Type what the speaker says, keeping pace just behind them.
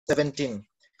17.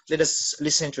 Let us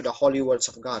listen to the holy words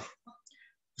of God.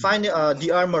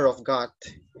 The armor of God.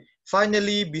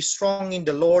 Finally, be strong in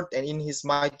the Lord and in his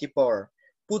mighty power.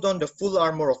 Put on the full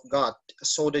armor of God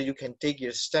so that you can take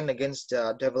your stand against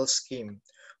the devil's scheme.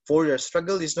 For your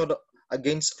struggle is not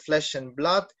against flesh and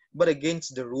blood, but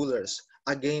against the rulers,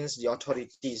 against the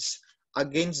authorities,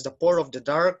 against the power of the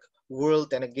dark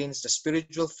world, and against the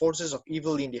spiritual forces of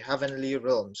evil in the heavenly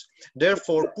realms.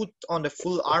 Therefore, put on the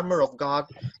full armor of God,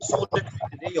 so that when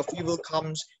the day of evil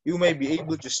comes, you may be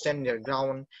able to stand your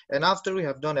ground. And after you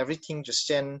have done everything to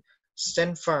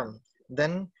stand firm.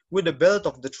 Then, with the belt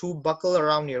of the true buckle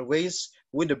around your waist,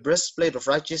 with the breastplate of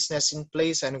righteousness in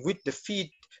place, and with the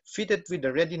feet fitted with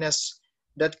the readiness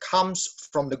that comes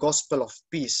from the gospel of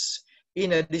peace.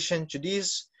 In addition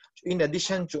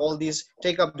to all this,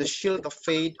 take up the shield of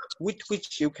faith, with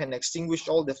which you can extinguish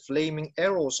all the flaming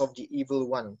arrows of the evil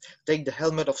one. Take the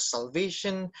helmet of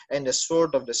salvation and the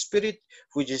sword of the Spirit,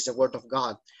 which is the word of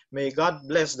God. May God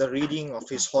bless the reading of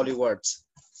his holy words.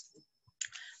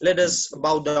 Let us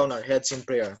bow down our heads in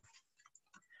prayer.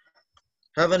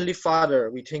 Heavenly Father,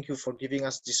 we thank you for giving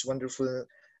us this wonderful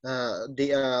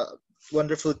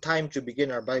time to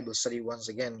begin our Bible study once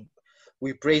again.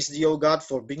 We praise thee, O God,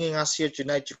 for bringing us here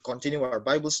tonight to continue our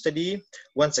Bible study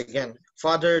once again.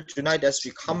 Father, tonight as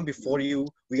we come before you,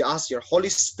 we ask your Holy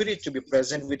Spirit to be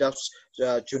present with us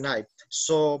tonight.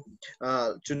 So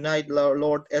tonight,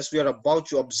 Lord, as we are about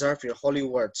to observe your holy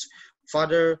words,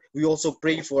 Father, we also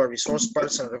pray for a resource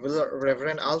person,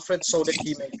 Reverend Alfred, so that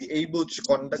he may be able to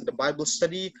conduct the Bible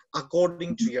study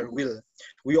according to your will.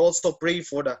 We also pray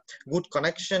for the good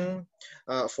connection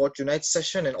for tonight's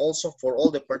session, and also for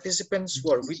all the participants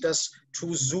who are with us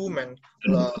through Zoom and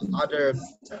other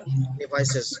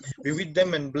devices. Be with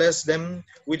them and bless them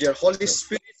with your Holy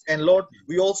Spirit. And Lord,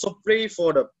 we also pray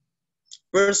for the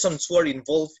persons who are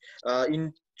involved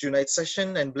in tonight's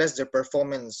session and bless their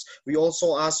performance. We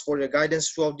also ask for your guidance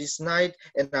throughout this night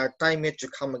and our time yet to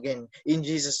come again. In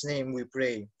Jesus' name we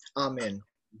pray. Amen.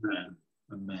 Amen.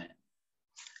 Amen.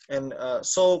 And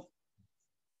so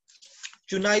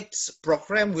tonight's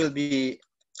program will be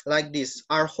like this.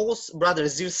 Our host, Brother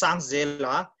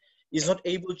Zirsangzela, is not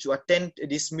able to attend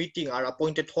this meeting. Our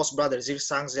appointed host, Brother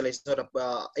Zirsangzela, is not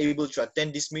able to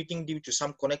attend this meeting due to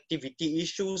some connectivity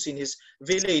issues in his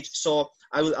village. So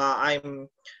I'm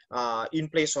in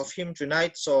place of him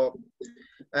tonight. So,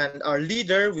 and our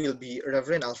leader will be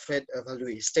Reverend Alfred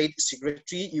Valui, State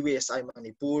Secretary, UESI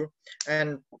Manipur.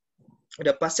 And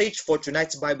the passage for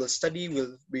tonight's Bible study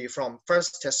will be from 1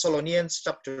 Thessalonians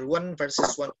chapter 1,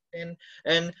 verses 1 to 10.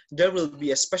 And there will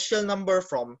be a special number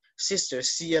from Sister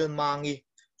C.L.Mangi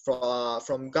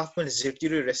from Government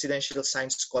Zirtiri Residential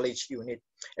Science College Unit.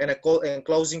 And a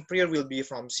closing prayer will be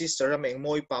from Sister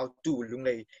Ramengmawii Pautu,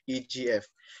 Lunglei, EGF.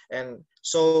 And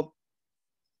so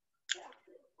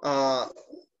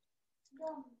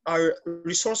our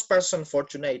resource person for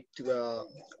tonight,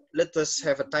 let us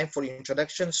have a time for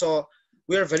introduction. So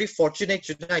we are very fortunate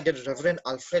tonight that Reverend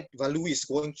Alfred Valui is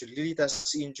going to lead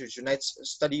us into tonight's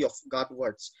study of God's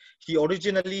words. He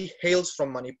originally hails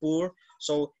from Manipur,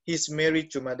 so he's married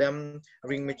to Madame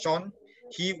Ramengmawii.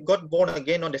 He got born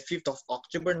again on the 5th of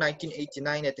October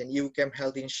 1989 at an EU camp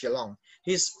held in Shillong.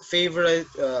 His favorite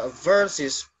verse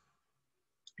is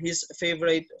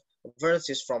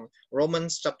from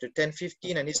Romans chapter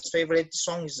 10:15, and his favorite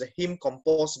song is a hymn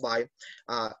composed by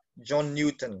John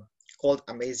Newton called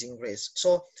Amazing Grace.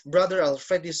 So Brother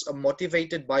Alfred is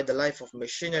motivated by the life of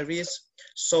missionaries.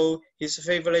 So his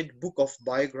favorite book of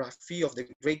biography of the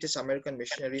greatest American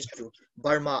missionaries to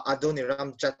Burma,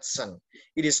 Adoniram Judson.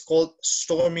 It is called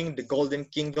Storming the Golden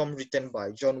Kingdom, written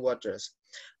by John Waters.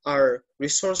 Our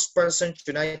resource person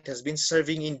tonight has been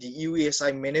serving in the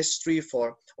UESI ministry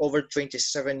for over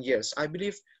 27 years. I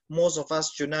believe most of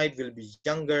us tonight will be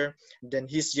younger than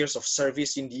his years of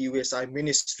service in the UESI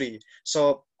ministry.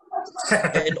 So,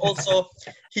 and also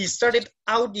he started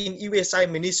out in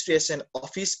UESI ministry as an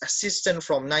office assistant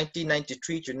from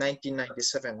 1993 to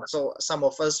 1997. So some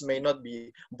of us may not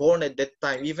be born at that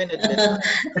time, even at that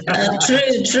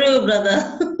time. True,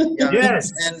 brother. Yeah.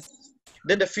 Yes. And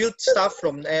then the field staff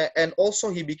and also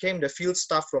he became the field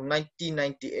staff from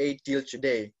 1998 till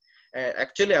today.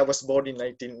 Actually, I was born in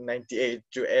 1998,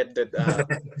 to add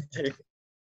that.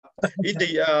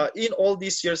 In all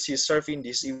these years, he served in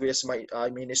this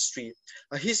UESI ministry.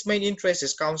 His main interest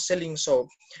is counseling. So,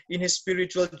 in his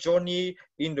spiritual journey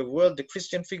in the world, the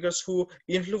Christian figures who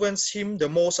influenced him the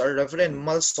most are Reverend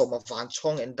Malsoma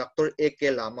Vanchong and Dr.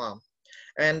 A.K. Lama.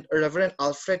 And Reverend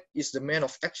Alfred is the man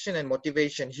of action and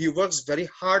motivation. He works very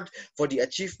hard for the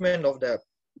achievement of the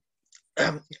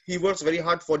he works very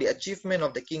hard for the achievement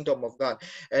of the kingdom of God,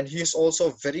 and he is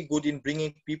also very good in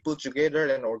bringing people together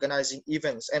and organizing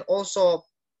events. And also,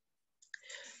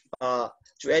 uh,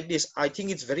 to add this, I think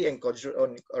it's very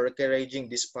encouraging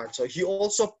this part. So he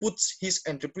also puts his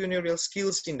entrepreneurial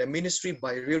skills in the ministry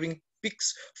by rearing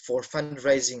pigs for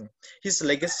fundraising. His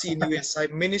legacy in USI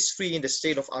ministry in the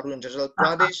state of Arunachal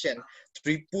Pradesh and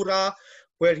Tripura,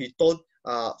 where he taught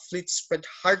fleet spread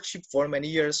hardship for many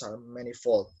years, are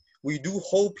manifold. We do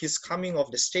hope his coming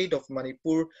of the state of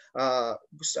Manipur.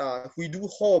 We do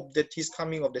hope that his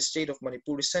coming of the state of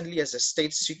Manipur recently as a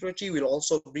state secretary will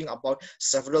also bring about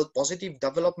several positive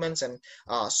developments and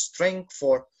strength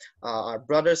for our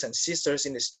brothers and sisters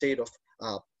in the state of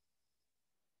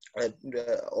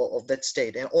that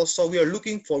state. And also we are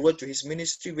looking forward to his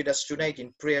ministry with us tonight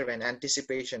in prayer and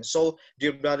anticipation. So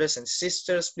dear brothers and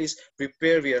sisters, please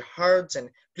prepare your hearts and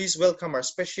please welcome our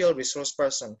special resource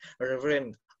person,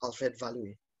 Reverend Alfred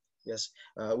Valui. Yes,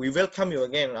 we welcome you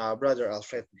again, Brother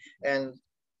Alfred. And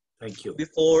thank you.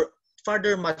 Before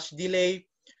further much delay,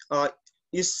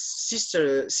 is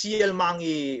Sister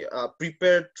C.L.Mangi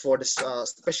prepared for the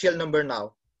special number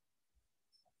now?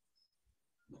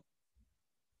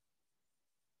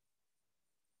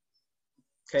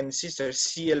 Can Sister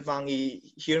C.L.Mangi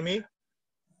hear me?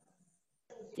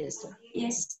 Yes, sir.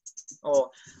 Yes. Oh,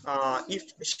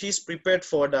 if she's prepared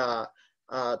for the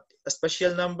a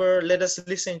special number, let us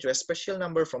listen to a special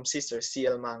number from Sister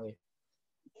C.L.Mangi.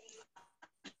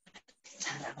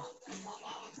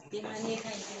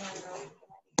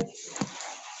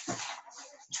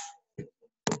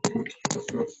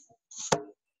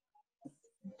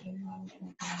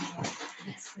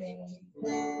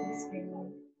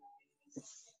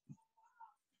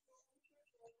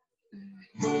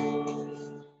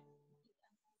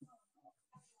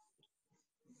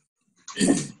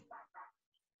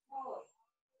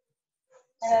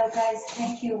 Hello guys,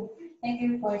 thank you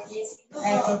for this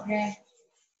program.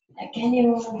 Can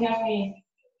you hear me?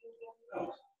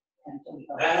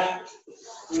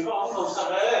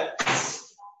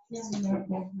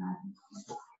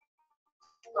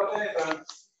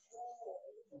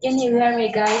 Can you hear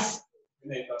me, guys?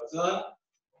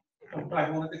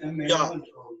 Yeah,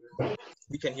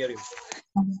 we can hear you.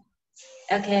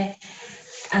 Okay,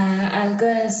 I'm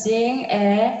gonna sing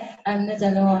I'm Not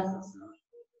Alone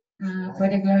for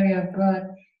the glory of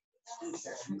God.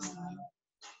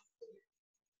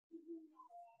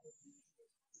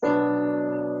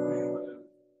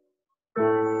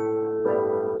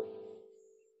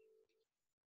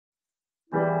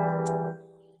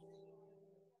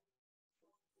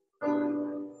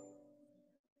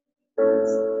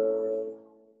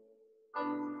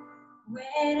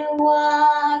 When I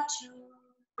walk through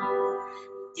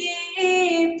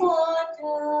deep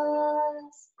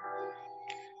waters,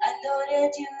 I know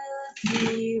that you will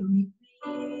be with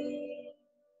me.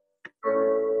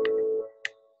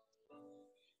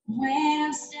 When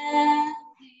I'm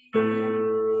standing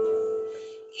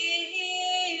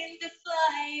in the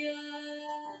fire,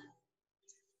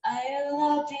 I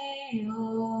will be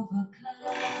overcome.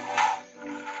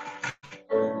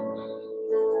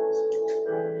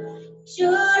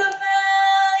 Through the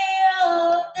valley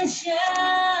of the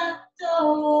shadow,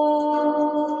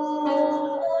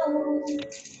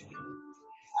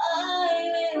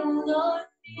 I will not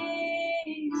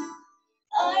fear.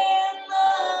 I am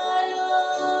not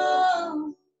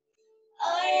alone. I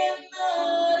am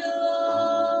not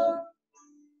alone.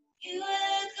 You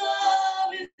will go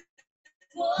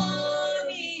before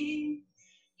me.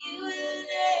 You will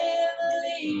never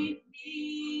leave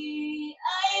me.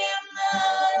 I am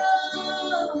not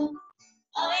alone.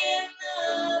 I am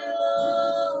not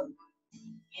alone.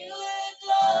 You will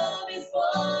go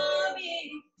before me.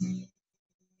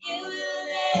 You will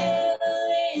never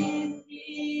leave me.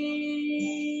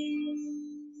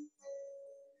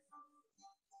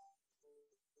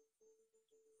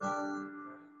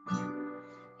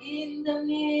 In the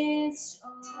midst of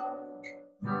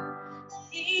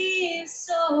deep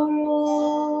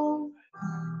sorrow,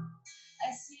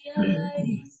 I see a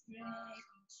light is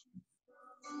breaking through.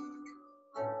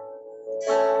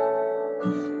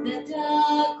 The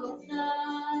dark of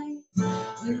night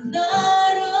will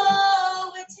not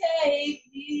overtake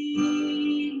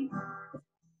me.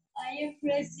 I am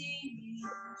pressing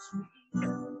into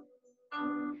you.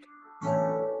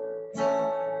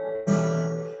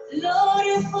 Lord,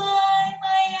 you fight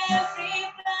my every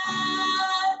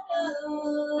battle,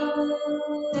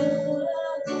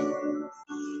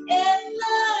 and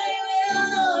I will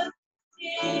not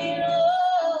fear.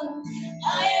 I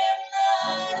am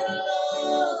not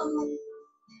alone.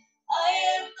 I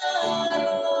am not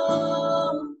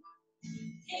alone.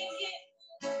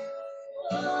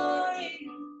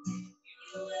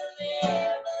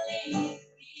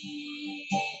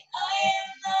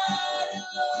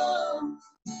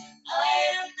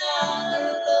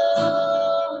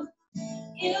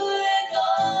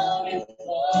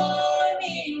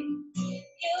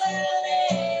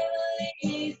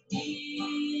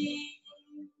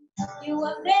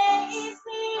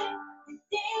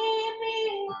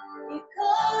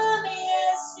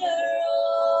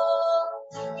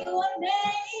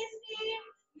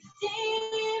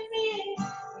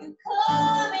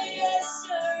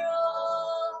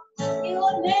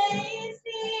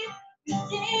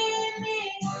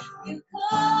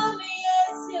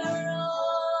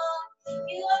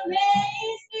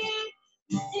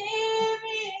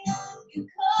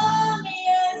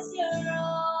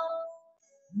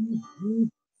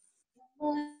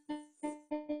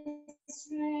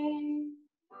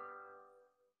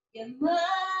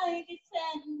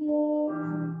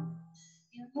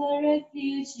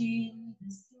 in the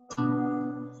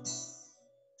storm.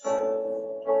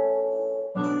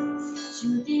 To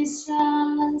this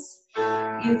trust,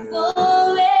 you've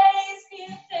always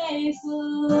been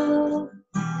faithful.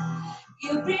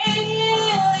 You bring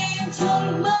healing to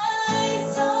my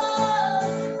soul.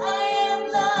 I am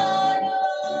not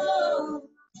alone.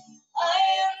 I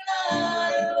am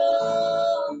not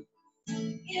alone.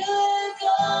 You will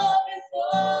go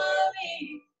before me.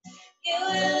 You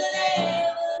will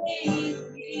never leave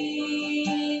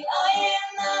me. I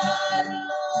am not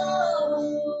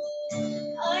alone.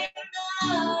 I am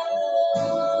not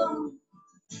alone.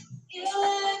 You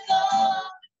will go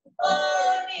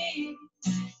before me.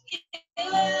 You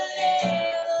will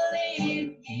never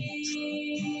leave me.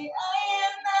 I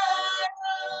am not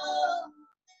alone.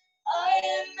 I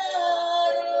am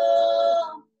not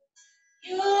alone.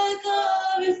 You will go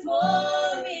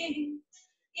before me.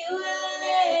 You will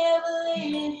never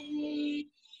leave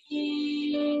me.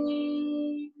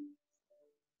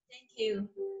 Thank you.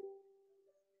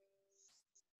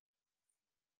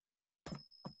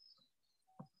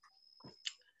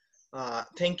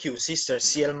 Thank you, Sister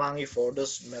C.L.Mangi, for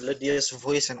this melodious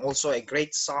voice and also a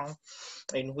great song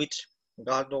in which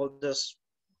God told us,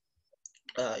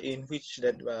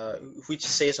 which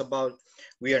says about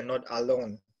we are not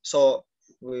alone. So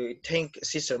we thank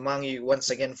Sister Mangi once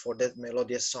again for that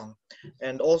melodious song.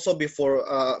 And also before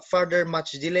further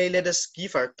much delay, let us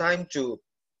give our time to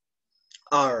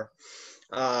our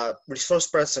resource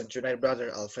person tonight, Brother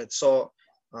Alfred. So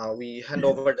we hand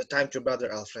over the time to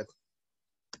Brother Alfred.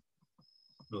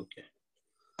 Okay.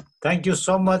 Thank you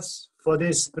so much for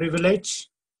this privilege.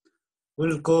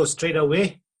 We'll go straight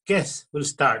away. Yes, we'll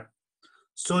start.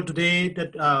 So today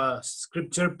the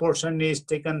scripture portion is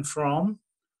taken from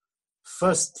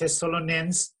 1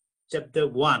 Thessalonians chapter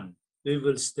 1. We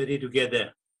will study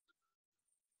together.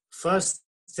 1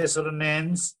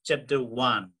 Thessalonians chapter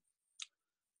 1.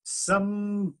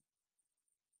 Someone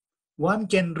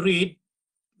can read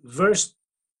verse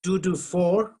 2 to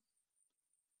 4.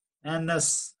 And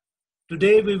as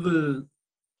today we will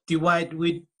divide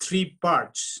with 3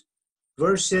 parts.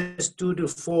 Verses 2 to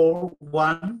 4,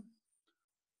 1.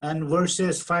 And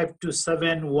verses 5 to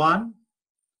 7, 1.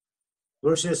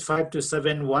 Verses 5 to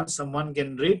 7, 1, someone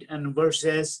can read. And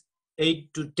verses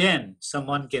 8 to 10,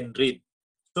 someone can read.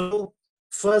 So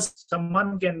first,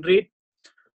 someone can read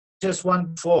verses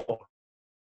 1 to 4.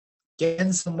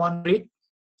 Can someone read?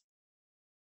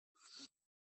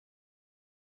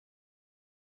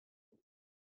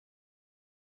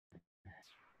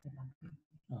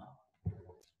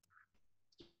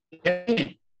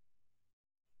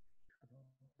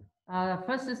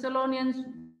 First Thessalonians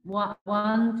 1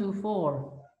 to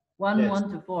 4. 1, Yes.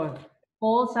 1 to 4.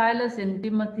 Paul, Silas, and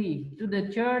Timothy, to the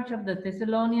church of the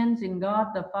Thessalonians in God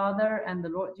the Father and the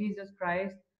Lord Jesus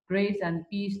Christ, grace and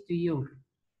peace to you.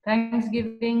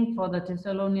 Thanksgiving for the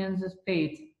Thessalonians'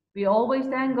 faith. We always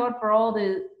thank God for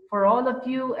all of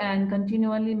you and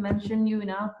continually mention you in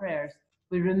our prayers.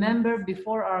 We remember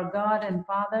before our God and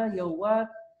Father your work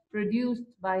produced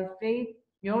by faith,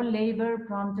 your labor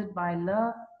prompted by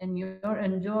love, and your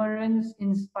endurance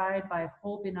inspired by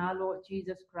hope in our Lord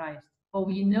Jesus Christ. For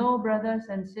we know, brothers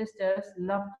and sisters,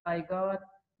 loved by God,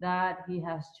 that He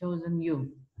has chosen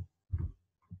you.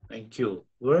 Thank you.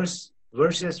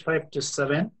 Verses 5 to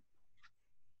 7.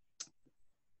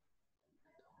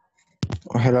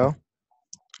 Oh, hello.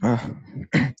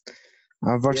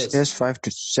 Verses Yes. 5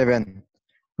 to 7.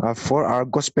 For our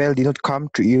gospel did not come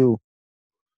to you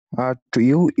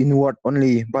in word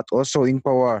only, but also in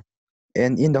power,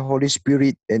 and in the Holy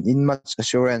Spirit, and in much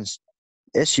assurance,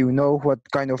 as you know what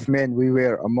kind of men we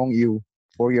were among you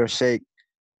for your sake,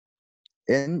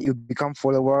 and you become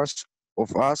followers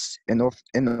of us and of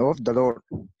the Lord,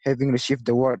 having received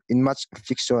the word in much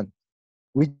affliction,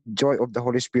 with joy of the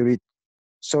Holy Spirit,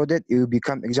 so that you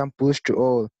become examples to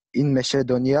all in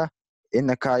Macedonia, in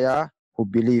Achaia, who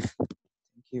believe.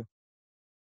 Thank you.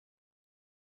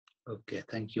 Okay,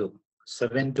 thank you.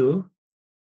 7 to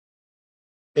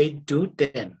 8 to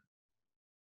 10.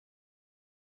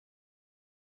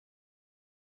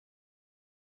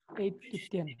 Eight to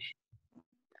 10.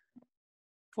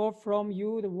 For from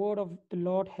you the word of the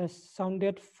Lord has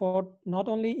sounded forth not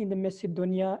only in the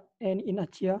Macedonia and in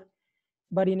Achaia,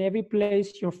 but in every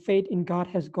place your faith in God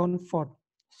has gone forth,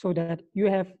 so that you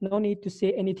have no need to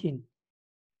say anything.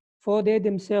 For they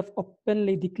themselves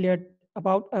openly declared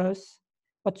about us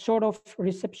what sort of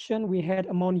reception we had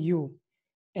among you,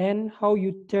 and how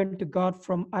you turned to God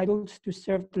from idols to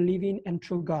serve the living and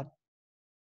true God,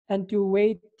 and to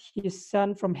wait his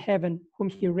Son from heaven, whom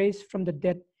he raised from the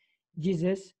dead,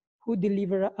 Jesus, who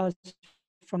delivered us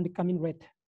from the coming wrath.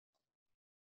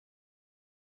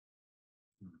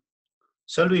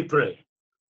 Shall we pray?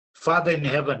 Father in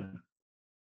heaven,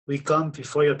 we come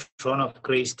before your throne of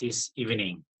grace this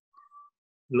evening.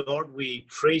 Lord, we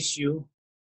praise you,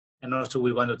 and also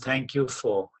we want to thank you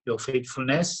for your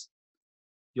faithfulness,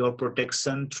 your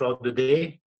protection throughout the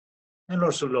day, and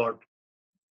also, Lord,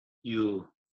 you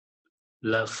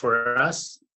love for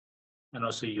us, and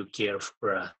also you care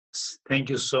for us. Thank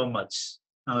you so much.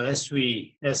 Now, as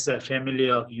a family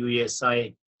of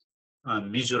UESI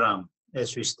Mizoram,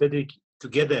 as we study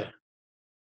together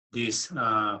this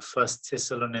First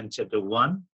Thessalonians chapter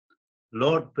 1,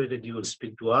 Lord, pray that you will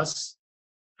speak to us.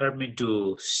 Help me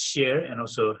to share, and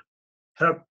also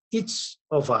help each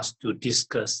of us to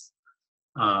discuss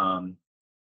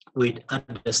with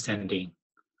understanding.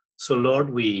 So,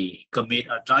 Lord, we commit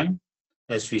our time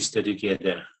as we study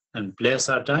together, and bless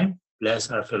our time, bless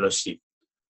our fellowship.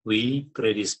 We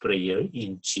pray this prayer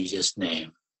in Jesus'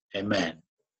 name. Amen.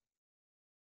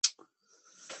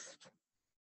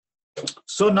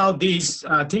 So now this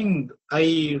thing,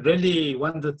 I really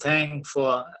want to thank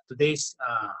for today's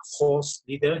host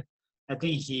leader. I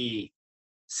think he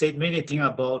said many things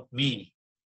about me.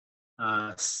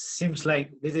 Seems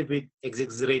like a little bit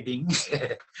exaggerating.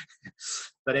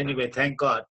 But anyway, thank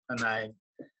God. And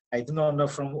I do not know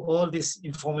from all this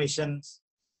information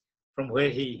from where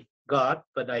he got,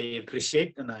 but I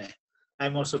appreciate, and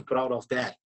I'm also proud of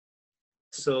that.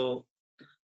 So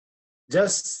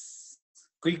just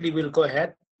quickly, we'll go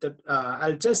ahead.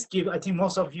 I'll just give, I think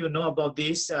most of you know about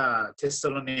this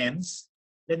Thessalonians.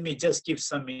 Let me just give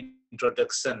some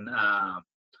introduction,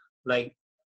 like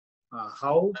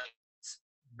how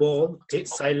Paul,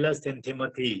 Silas, and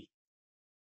Timothy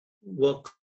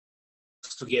work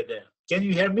together. Can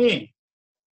you hear me?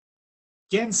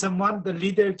 Can someone, the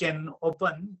leader, can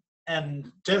open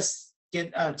and just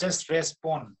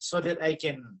respond so that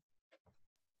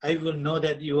I will know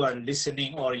that you are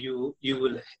listening, or you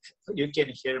can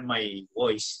hear my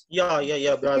voice.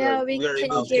 Yeah, brother. Yeah, we are can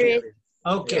able to hear it.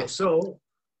 Okay, Yeah. so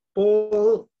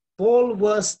Paul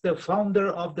was the founder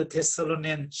of the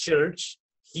Thessalonian church.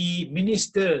 He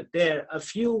ministered there a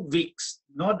few weeks,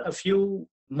 not a few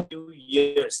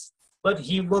years, but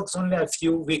he works only a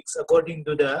few weeks according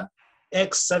to the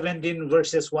Acts 17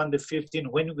 verses 1 to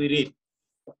 15. When we read,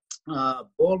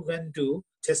 Paul went to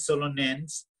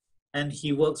Thessalonians and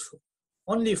he worked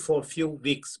only for a few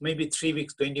weeks, maybe 3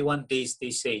 weeks, 21 days, they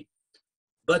say.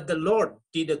 But the Lord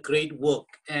did a great work,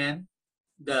 and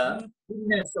the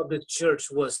goodness of the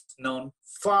church was known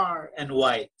far and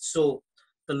wide. So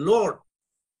the Lord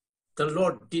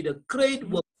did a great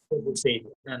work,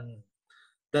 and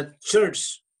the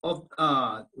church of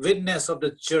witness of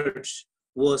the church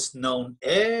was known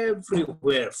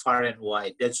everywhere, far and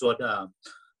wide. That's what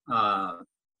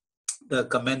the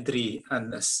commentary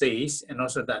says, and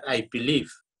also that I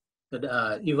believe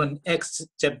that even Acts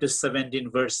chapter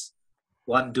 17 verse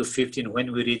 1 to 15,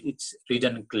 when we read, it's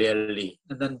written clearly.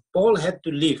 And then Paul had to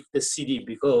leave the city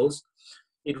because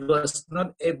it was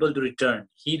not able to return.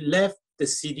 He left the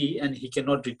city and he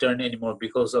cannot return anymore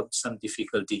because of some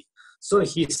difficulty. So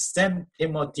he sent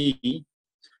Timothy,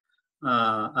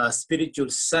 a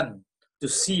spiritual son, to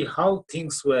see how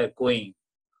things were going.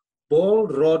 Paul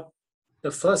wrote the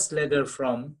first letter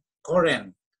from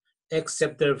Corinth, Acts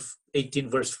chapter 18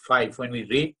 verse 5, when we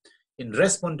read, in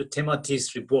response to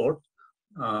Timothy's report,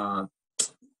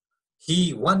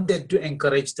 he wanted to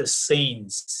encourage the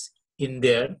saints in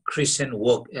their Christian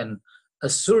work and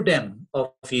assure them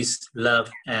of his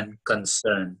love and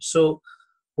concern. So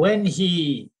when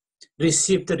he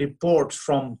received the report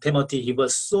from Timothy, he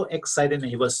was so excited and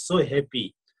he was so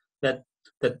happy that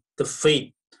the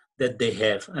faith that they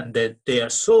have, and that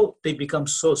they become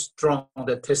so strong,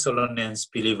 the Thessalonians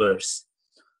believers.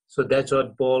 So that's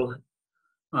what Paul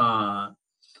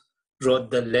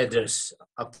wrote the letters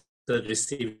after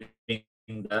receiving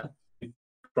the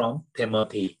from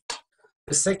Timothy.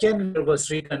 The second letter was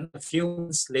written a few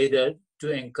months later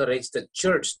to encourage the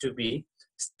church to be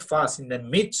steadfast in the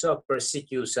midst of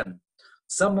persecution.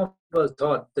 Some of us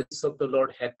thought the days of the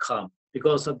Lord had come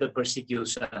because of the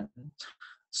persecution.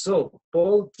 So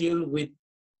Paul dealt with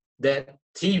that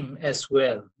theme as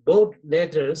well. Both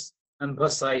letters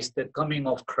emphasize the coming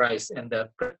of Christ and the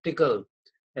practical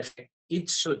effect it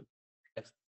should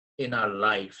have in our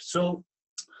life. So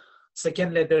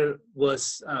second letter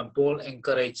was Paul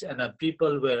encouraged, and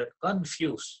people were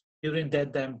confused. During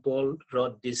that time, Paul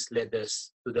wrote these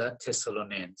letters to the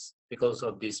Thessalonians because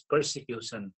of this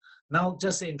persecution. Now,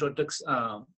 just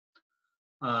introduction.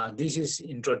 This is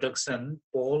introduction.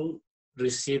 Paul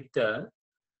received a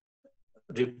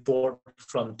report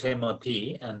from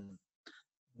Timothy, and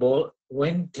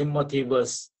when Timothy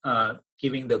was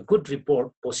giving the good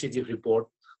report, positive report,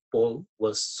 Paul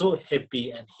was so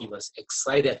happy and he was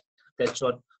excited. That's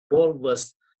what Paul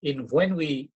was in. When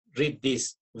we read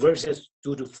these verses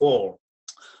 2 to 4,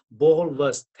 Paul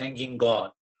was thanking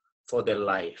God for their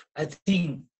life. I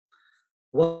think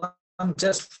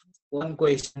just one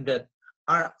question, that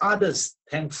are others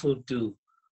thankful to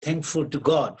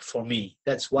God for me?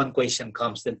 That's one question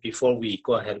comes then before we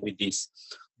go ahead with this.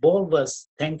 Paul was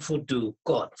thankful to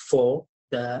God for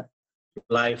the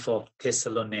life of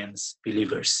Thessalonians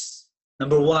believers.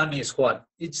 Number one is what?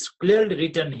 It's clearly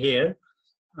written here.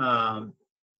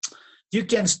 You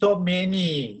can stop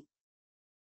me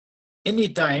any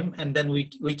time, and then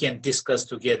we can discuss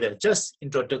together. Just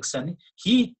introduction.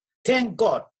 He thanked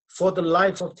God for the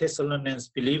life of Thessalonians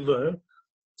believer,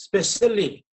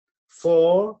 especially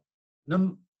for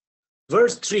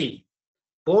verse 3.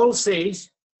 Paul says,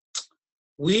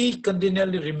 we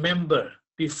continually remember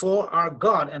before our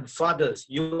God and fathers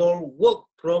your work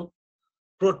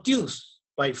produced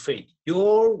by faith.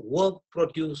 Your work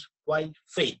produced by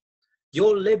faith.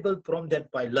 Your labor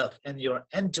prompted by love, and your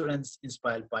endurance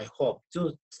inspired by hope.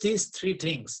 So these three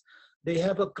things, they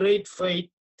have a great faith,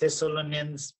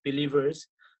 Thessalonians believers.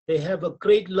 They have a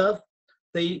great love.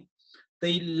 They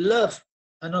love,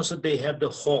 and also they have the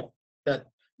hope that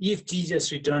if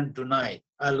Jesus returned tonight,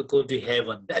 I'll go to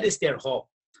heaven. That is their hope.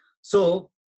 So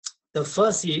the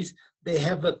first is they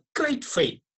have a great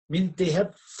faith. Means they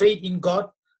have faith in God.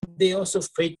 They also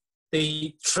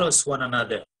they trust one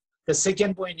another. The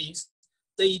second point is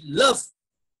they love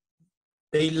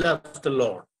the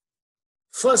Lord.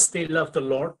 First, they love the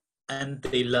Lord, and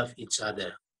they love each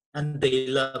other, and they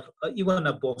love even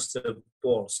Apostle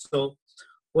Paul. So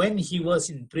when he was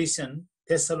in prison,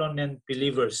 Thessalonian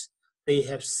believers, they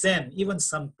have sent even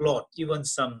some cloth, even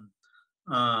some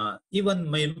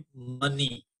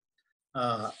money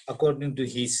according to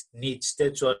his needs.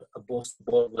 That's what Apostle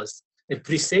Paul was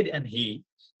appreciated, and he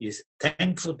is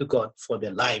thankful to God for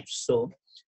their lives. So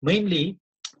mainly,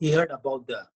 he heard about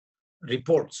the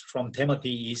reports from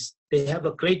Timothy is they have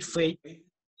a great faith,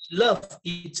 love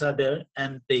each other,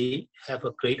 and they have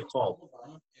a great hope.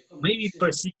 Maybe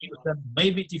persecution,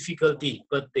 maybe difficulty,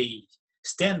 but they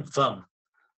stand firm.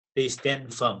 They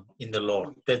stand firm in the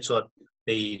Lord. That's what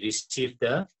they received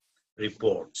the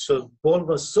report. So Paul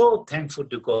was so thankful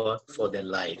to God for their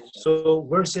life. So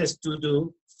verses 2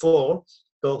 to 4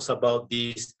 talks about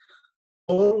this.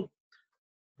 Paul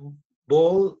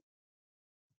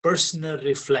personal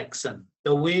reflection,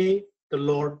 the way the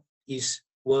Lord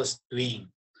was doing.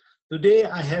 Today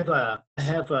I have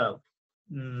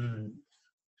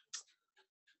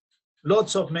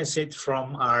lots of message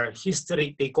from our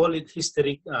historic, they call it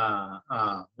historic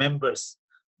members,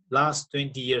 last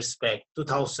 20 years back,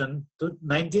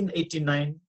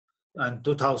 1989 and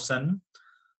 2000,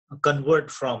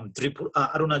 convert from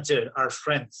Arunachal, our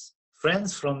friends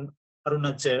from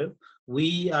Arunachal.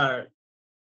 We are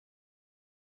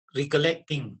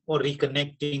recollecting or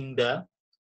reconnecting the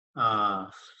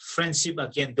friendship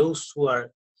again, those who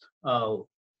are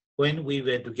when we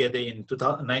were together in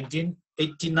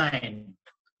 1989,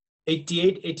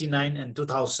 88, 89, and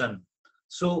 2000.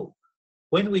 So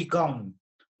when we count,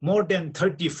 more than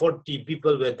 30, 40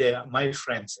 people were there, my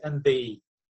friends, and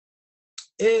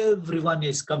everyone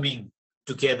is coming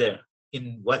together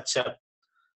in WhatsApp,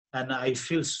 and I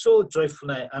feel so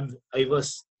joyful. I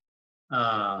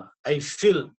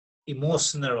feel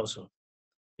emotional also,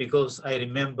 because I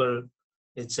remember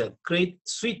it's a great,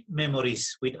 sweet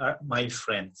memories with my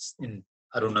friends in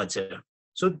Arunachal.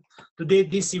 So today,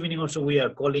 this evening also, we are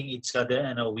calling each other,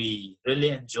 and we really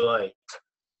enjoy.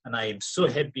 And I am so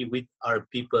happy with our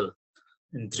people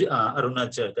in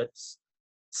Arunachal that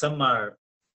some are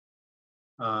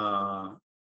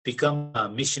become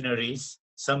missionaries,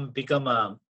 some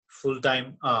become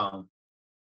full-time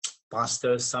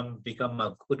pastors, some become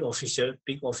a good officer,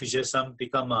 big officer, some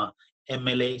become a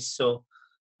MLA. So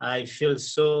I feel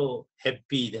so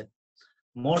happy that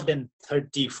more than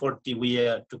 30, 40 we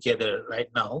are together right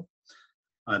now.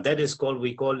 That is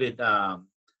we call it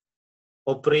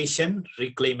Operation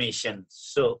Reclamation.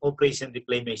 So Operation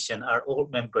Reclamation are all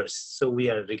members. So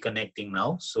we are reconnecting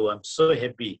now. So I'm so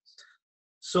happy.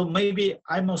 So maybe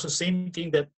I'm also same thing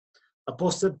that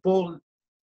Apostle Paul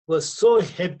was so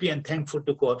happy and thankful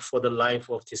to God for the life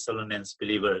of Thessalonians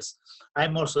believers.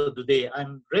 I'm also today,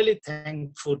 I'm really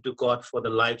thankful to God for the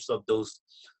lives of those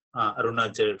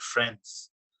Arunachal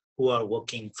friends who are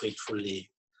working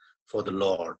faithfully for the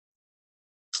Lord.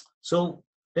 So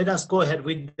let us go ahead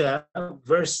with the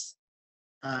verse.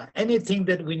 Anything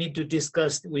that we need to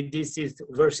discuss with this is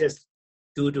verses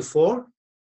 2 to 4.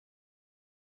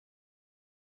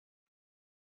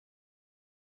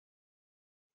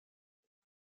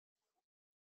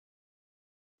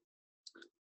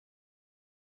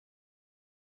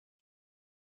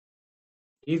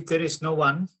 If there is no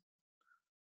one,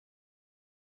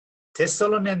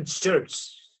 Thessalonian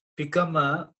church become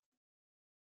a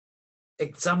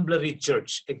exemplary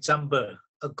church,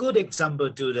 a good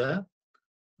example to the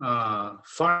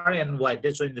far and wide.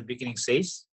 That's what in the beginning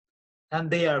says. And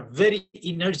they are very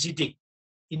energetic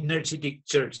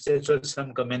church. That's what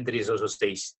some commentaries also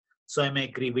says. So I may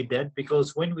agree with that,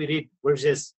 because when we read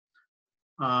verses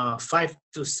 5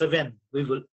 to 7, we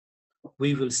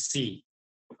will see.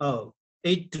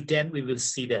 8 to 10, we will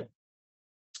see that.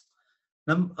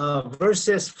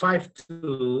 Verses 5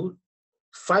 to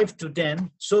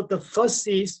 10. So the first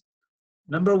is,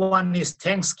 number one is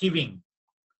thanksgiving.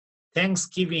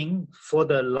 Thanksgiving for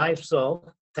the lives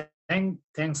of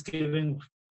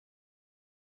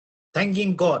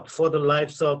thanking God for the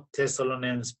lives of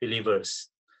Thessalonians believers.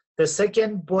 The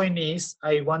second point is,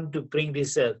 I want to bring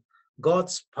this up,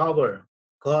 God's power.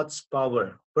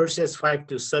 Verses 5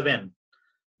 to 7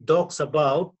 talks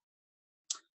about,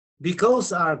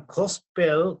 because our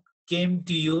gospel came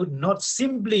to you not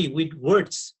simply with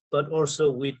words, but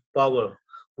also with power,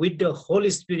 with the Holy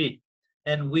Spirit,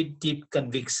 and with deep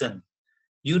conviction.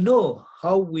 You know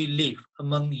how we live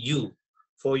among you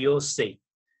for your sake.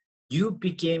 You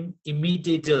became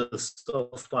imitators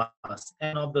of us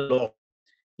and of the Lord.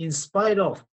 In spite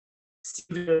of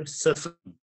severe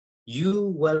suffering, you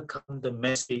welcome the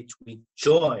message with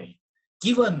joy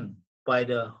given by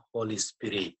the Holy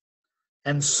Spirit.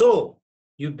 And so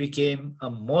you became a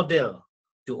model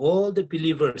to all the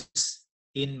believers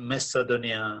in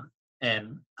Macedonia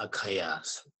and Achaia.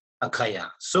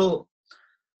 So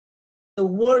the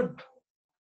word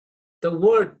the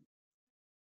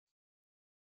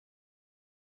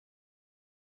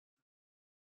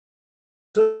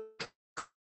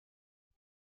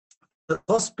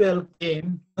gospel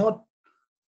came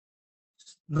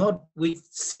not with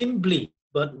simply,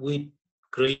 but with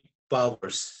great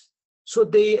powers. So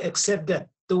they accept that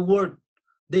the word.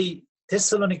 The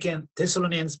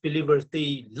Thessalonians believers,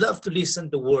 they love to listen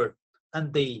to the word,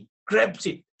 and they grasp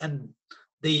it, and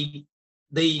they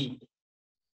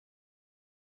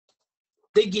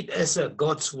take it as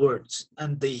God's words,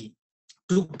 and they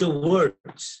took the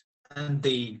words and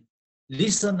they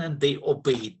listen and they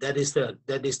obey. That is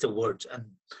the words, and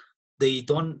they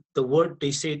don't the word.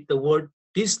 They say the word.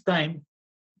 This time,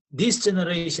 this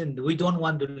generation, we don't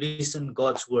want to listen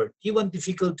God's word. Even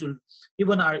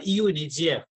our EU in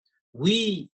EGF,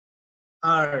 we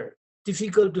are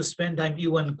difficult to spend time,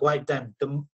 even quiet time.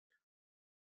 The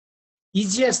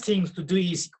easiest things to do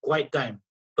is quiet time,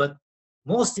 but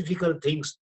most difficult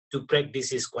things to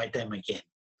practice is quiet time again.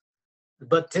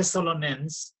 But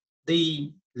Thessalonians,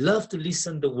 they love to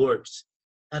listen the words,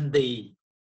 and they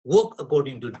work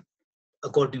according to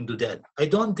that. I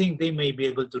don't think they may be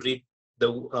able to read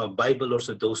the Bible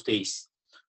also those days,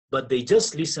 but they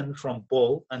just listen from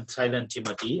Paul and Silent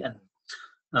Timothy, and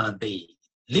they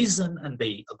listen, and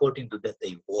they, according to that,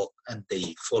 they walk and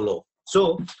they follow.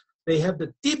 So they have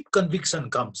the deep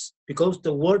conviction comes, because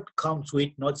the word comes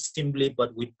with not simply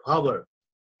but with power.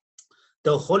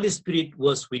 The Holy Spirit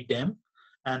was with them,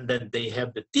 and then they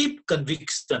have the deep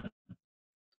conviction.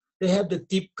 They have the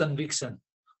deep conviction.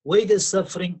 Whether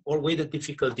suffering or whether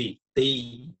difficulty,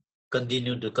 they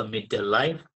continue to commit their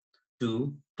life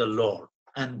to the Lord.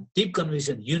 And deep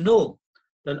conviction, you know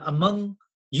that among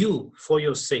you, for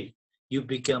your sake, you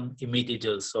become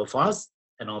imitators of us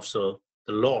and also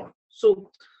the Lord. So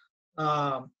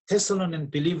Thessalonian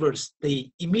believers,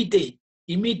 they imitate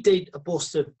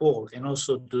Apostle Paul and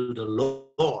also to the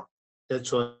Lord.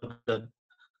 That's what the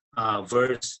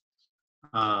verse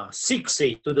 6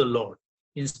 says, to the Lord,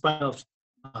 in spite of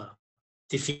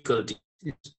difficulties,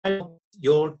 in spite of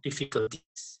your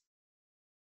difficulties,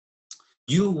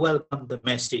 you welcome the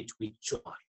message with joy.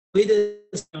 Whether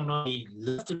or not they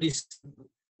love to listen,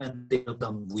 and they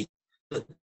welcome with the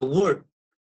word.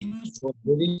 They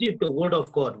receive the word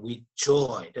of God with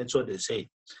joy. That's what they say,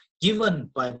 given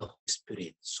by the Holy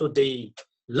Spirit. So they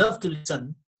love to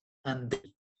listen, and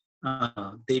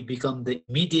they become the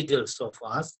mediators of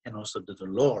us and also to the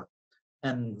Lord.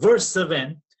 And verse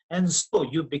 7, and so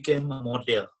you became a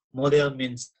model. Model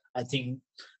means, I think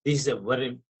this is a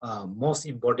very most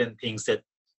important things that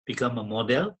become a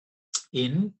model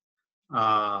in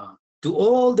to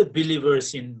all the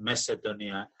believers in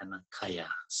Macedonia and Achaia.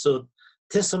 So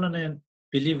Thessalonian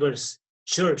believers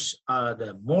church are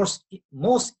the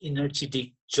most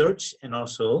energetic church, and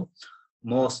also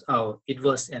most it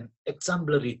was an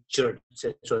exemplary church.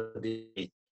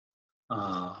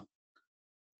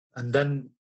 And then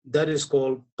that is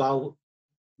called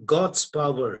God's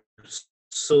power.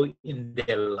 So in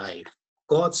their life,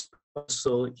 God's power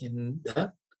so in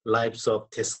the lives of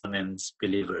Thessalonians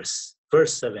believers.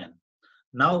 Verse 7.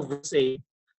 Now verse 8.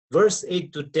 Verse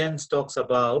 8 to 10 talks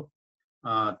about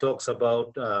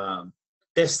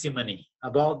testimony,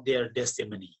 about their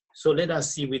testimony. So let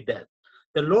us see with that.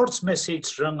 The Lord's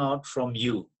message rung out from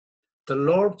you. The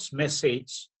Lord's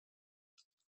message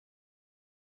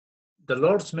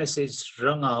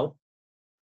rung out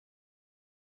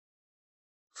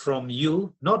from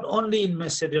you, not only in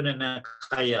Macedonia and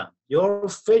Achaia. Your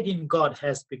faith in God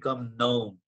has become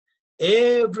known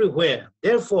everywhere.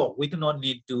 Therefore, we do not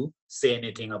need to say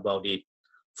anything about it.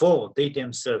 For they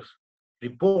themselves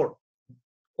report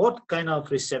what kind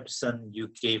of reception you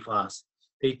gave us.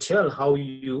 They tell how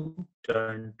you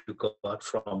turned to God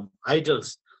from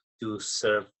idols to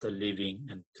serve the living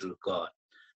and true God.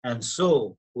 And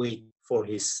so wait for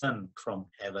his Son from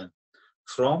heaven.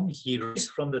 He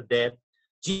raised from the dead,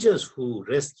 Jesus who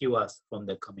rescued us from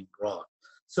the coming wrath.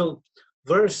 So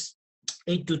verse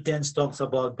 8 to 10 talks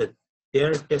about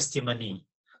their testimony.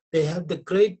 They have the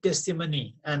great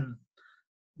testimony, and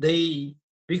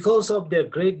because of their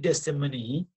great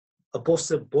testimony,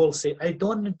 Apostle Paul said, I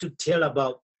don't need to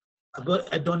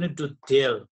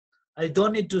share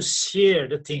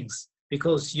the things,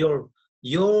 because your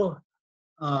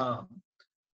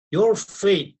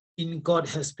faith in God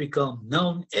has become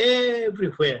known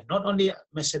everywhere, not only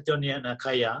Macedonia and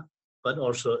Achaia, but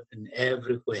also in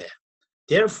everywhere.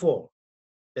 Therefore,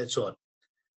 that's what.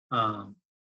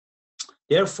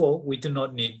 Therefore, we do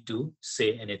not need to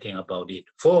say anything about it,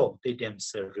 for they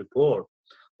themselves report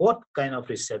what kind of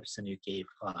reception you gave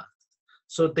us.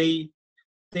 So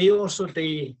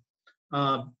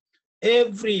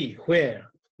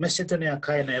everywhere, Macedonia,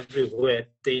 Achaia, and everywhere,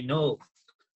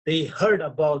 they heard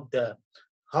about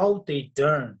how they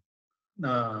turn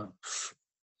to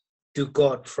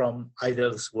God from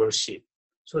idols worship.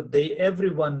 So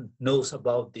everyone knows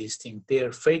about these things.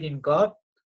 Their faith in God.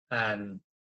 And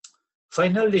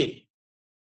finally,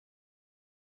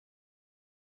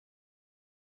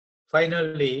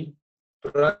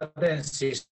 brothers and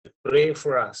sisters, pray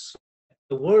for us.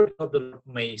 The word of the Lord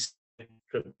may spread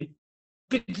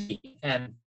repeatedly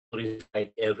and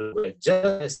glorified everywhere,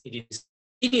 just as it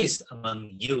is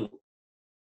among you.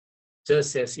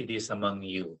 Just as it is among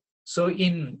you. So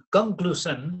in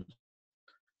conclusion,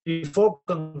 before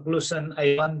conclusion,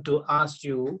 I want to ask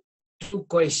you two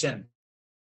questions.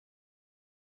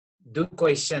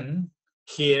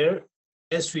 Here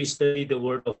as we study the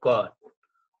Word of God.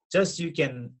 Just you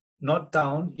can note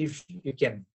down, if you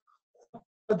can,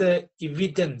 what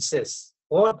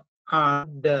are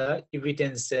the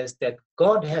evidences that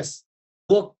God has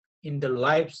worked in the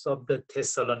lives of the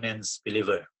Thessalonians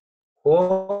believer?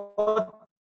 What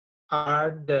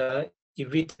are the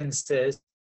evidences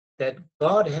that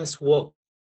God has worked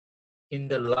in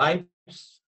the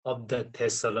lives of the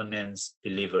Thessalonians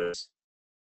believers?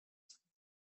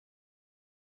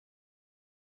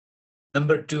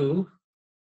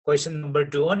 Question number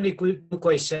two, only quick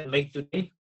question make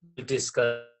today, we'll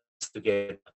discuss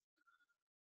together.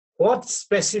 What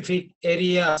specific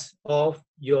areas of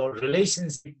your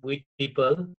relationship with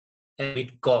people and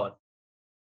with God?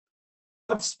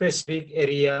 What specific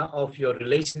area of your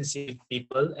relationship with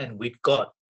people and with God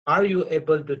are you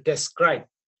able to describe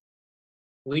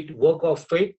with work of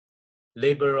faith,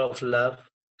 labor of love,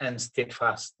 and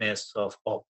steadfastness of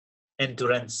hope?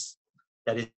 Endurance,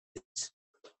 that is,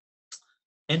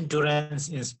 endurance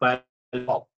inspired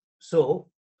hope. So,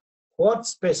 what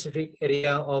specific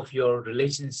area of your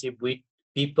relationship with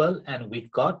people and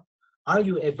with God are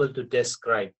you able to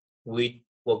describe with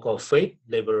work of faith,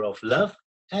 labor of love,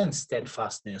 and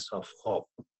steadfastness of hope?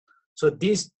 So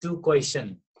these two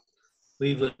questions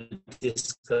we will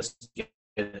discuss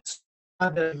together.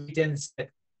 Other evidence that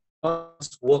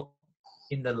God's work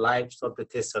in the lives of the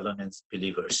Thessalonians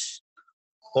believers,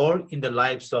 or in the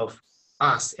lives of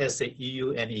us as the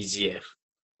EU and EGF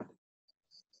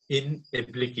in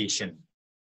application.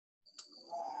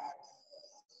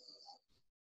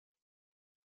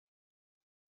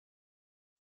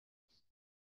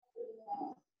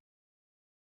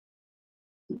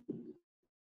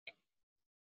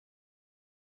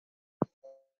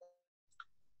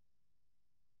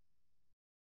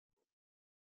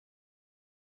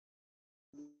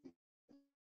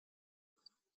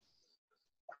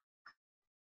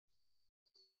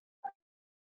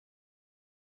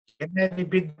 Can I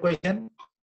repeat the question?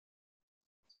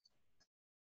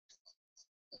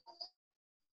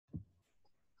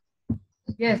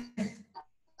 Yes.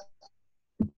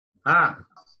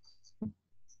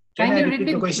 Can I repeat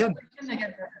the question?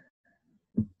 Again?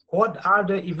 What are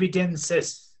the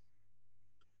evidences?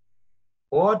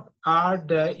 What are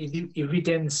the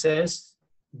evidences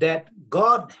that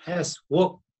God has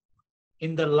worked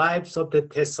in the lives of the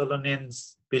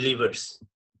Thessalonians believers,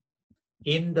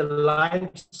 in the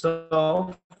lives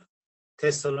of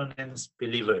Thessalonians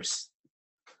believers.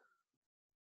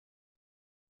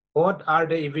 What are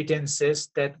the evidences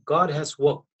that God has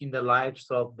worked in the lives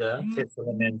of the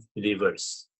Thessalonians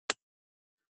believers?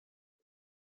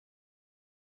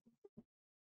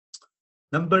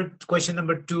 Question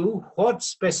number 2, what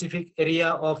specific area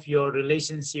of your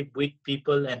relationship with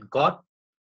people and God,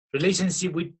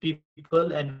 relationship with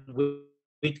people and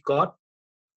with God,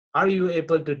 are you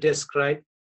able to describe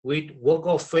with work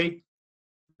of faith,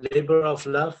 labor of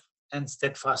love, and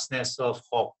steadfastness of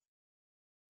hope?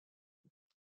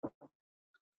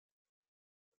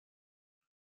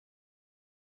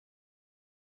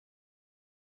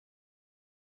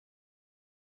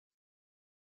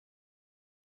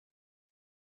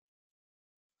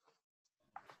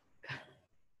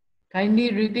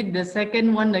 Kindly repeat the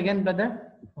second one again,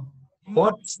 brother.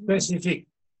 What specific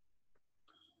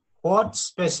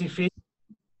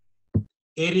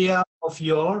area of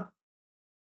your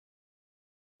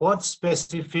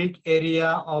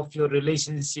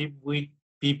relationship with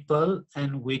people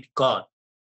and with God?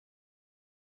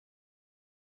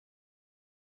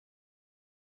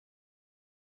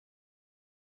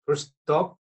 First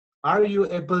off, are you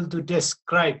able to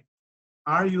describe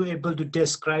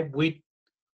with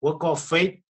work of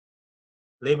faith,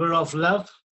 labor of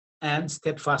love, and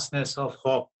steadfastness of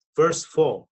hope? Verse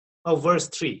 4, or verse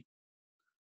 3.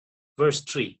 Verse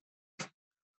 3.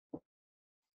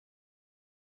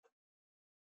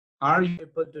 Are you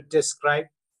able to describe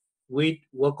with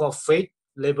work of faith,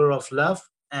 labor of love,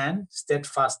 and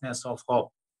steadfastness of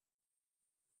hope?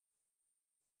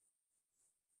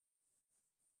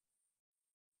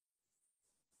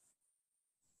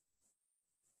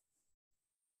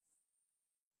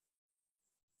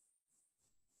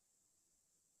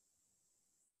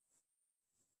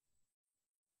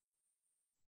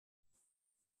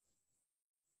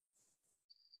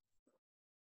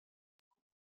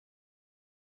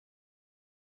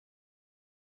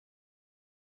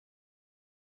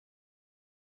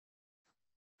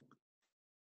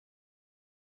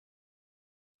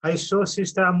 I saw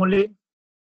Sister Amuli.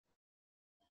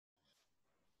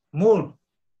 More.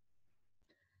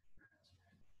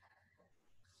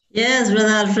 Yes, Brother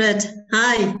Alfred.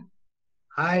 Hi.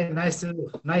 Hi,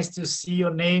 nice to see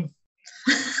your name.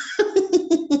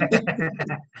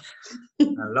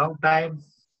 A long time.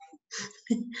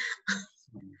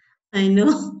 I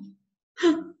know.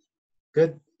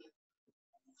 Good.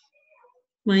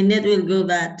 My net will go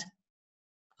bad.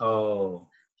 Oh.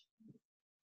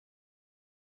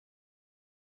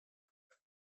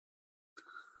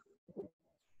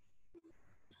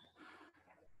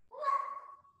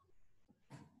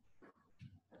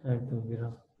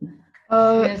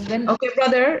 Yes, when Okay,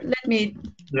 brother, let me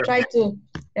Yeah. try to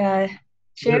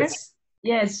share. Yes.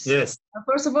 Yes. Yes.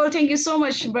 First of all, thank you so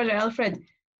much, Brother Alfred,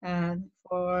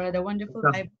 for the wonderful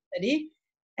Welcome. Bible study.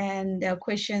 And the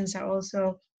questions are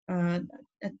also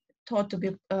thought to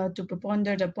be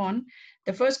pondered upon.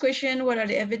 The first question: what are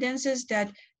the evidences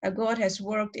that God has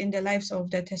worked in the lives of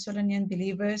the Thessalonian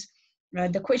believers?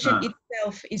 The question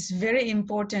itself is very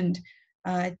important.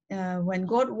 When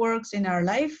God works in our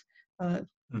life,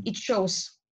 it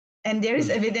shows, and there is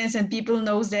evidence, and people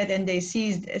knows that, and they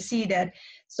see that.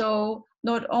 So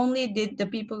not only did the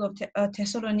people of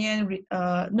Thessalonian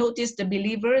notice the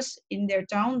believers in their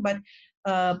town, but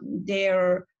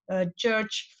their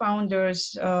church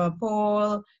founders,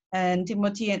 Paul and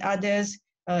Timothy and others,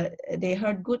 they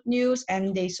heard good news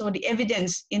and they saw the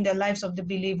evidence in the lives of the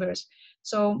believers.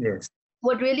 So yes.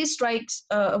 What really strikes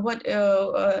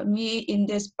me in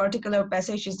this particular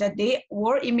passage is that they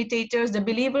were imitators. The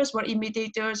believers were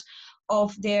imitators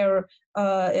of their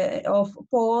of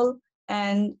Paul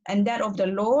and that of the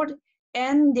Lord,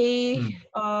 and they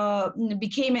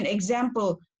became an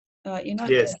example,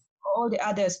 Yes. to all the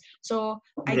others. So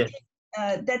I Yes. think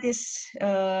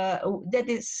that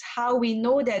is how we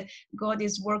know that God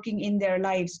is working in their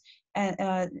lives. And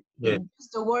Yes.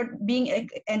 the word being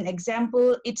an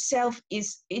example itself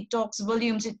it talks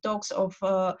volumes. It talks of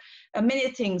many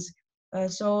things.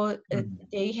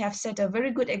 They have set a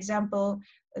very good example.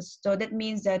 So that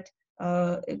means that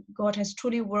God has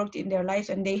truly worked in their lives,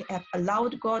 and they have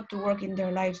allowed God to work in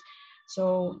their lives.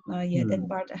 So that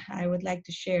part I would like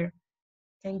to share.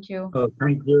 Thank you. Oh,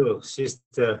 thank you,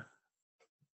 Sister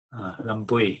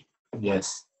Lampui.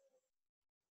 Yes.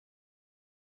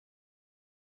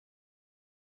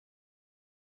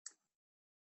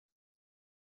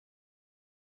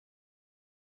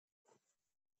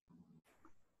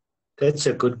 That's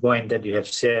a good point that you have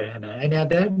shared. And any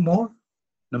other more?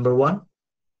 Number one,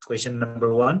 question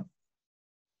number one.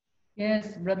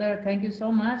 Yes, brother, thank you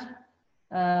so much.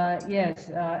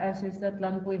 Yes, as Sister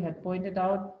Lunglei had pointed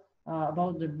out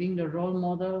about being the role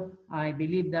model, I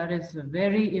believe that is a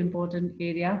very important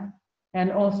area.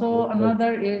 And also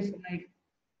another is like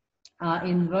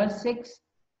in verse 6,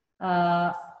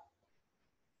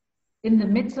 in the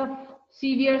midst of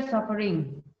severe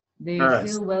suffering, they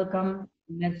still welcome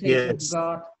the message of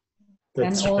God.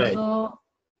 And also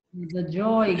the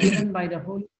joy given by the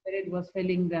Holy Spirit was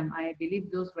filling them. I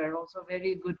believe those were also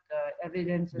very good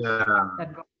evidences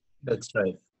that God. That's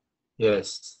right.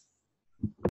 Yes.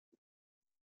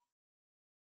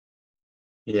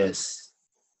 Yes.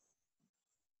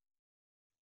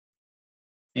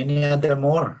 Any other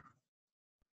more?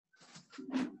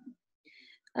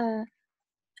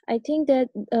 I think that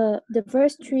the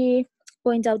verse 3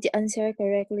 point out the answer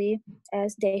correctly,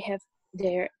 as they have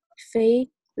their faith,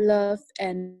 love,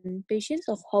 and patience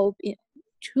of hope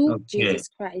through Jesus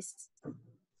Christ.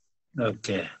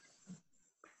 Okay.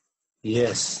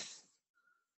 Yes.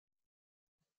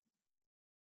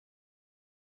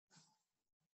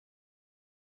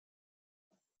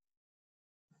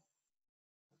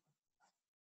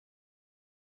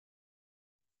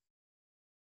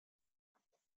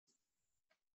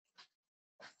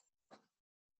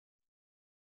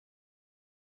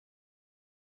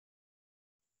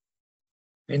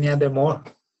 Any other more?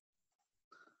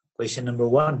 Question number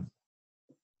one.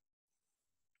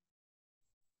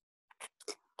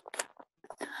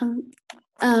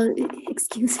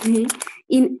 Excuse me.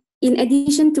 In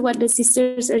addition to what the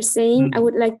sisters are saying, I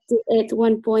would like to add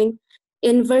one point.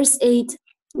 In verse 8,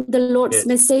 the Lord's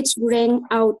message rang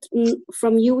out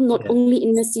from you not only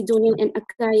in Macedonia and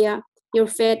Achaia. Your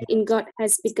faith in God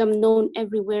has become known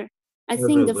everywhere. I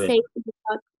think the faith in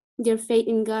God, their faith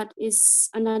in God is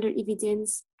another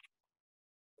evidence.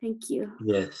 Thank you.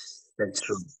 Yes, that's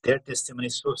true. Their testimony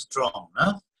is so strong,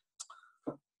 huh?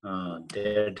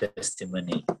 Their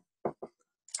testimony.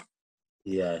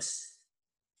 Yes.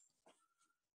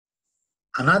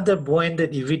 Another point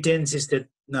that evidence is that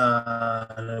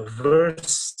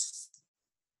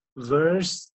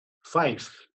verse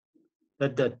 5,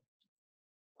 that the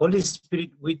Holy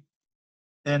Spirit with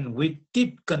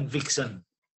deep conviction.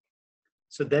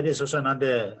 So that is also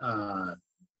another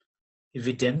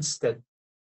evidence that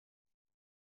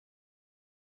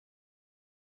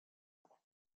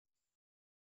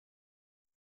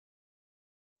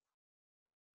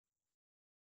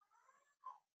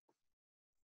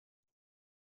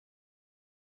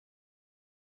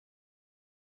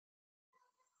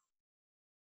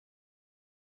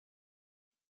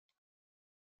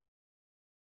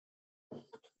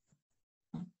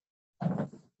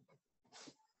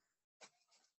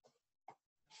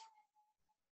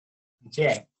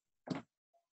Jack.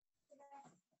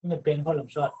 My pen column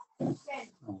short. Oh,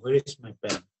 where is my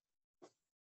pen?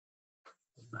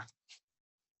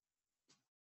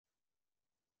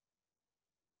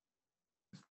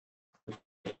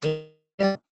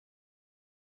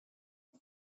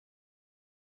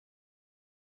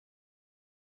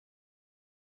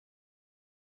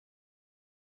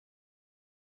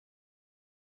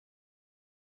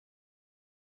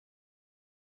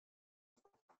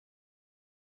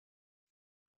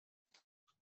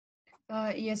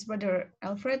 Yes, Brother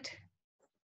Alfred.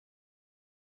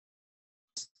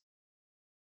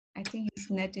 I think his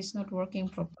net is not working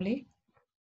properly.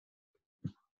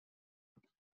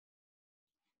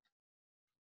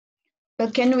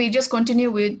 But can we just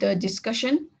continue with the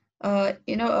discussion?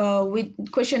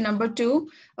 With question number 2,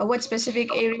 what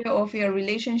specific area of your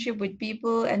relationship with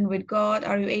people and with God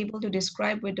are you able to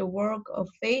describe with the work of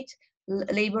faith,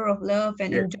 labor of love,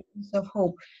 and endurance of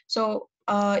hope? So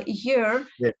here,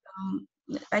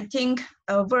 I think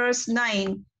verse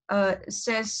 9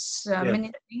 says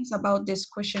many things about this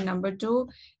question number 2.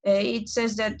 It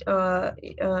says that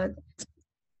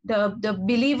the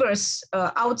believers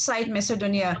outside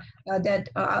Macedonia,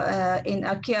 in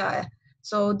Achaia,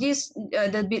 so these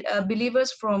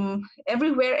believers from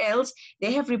everywhere else,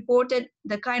 they have reported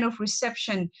the kind of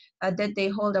reception that they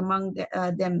hold among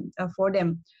them for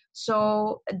them.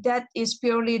 So that is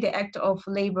purely the act of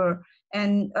labor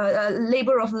and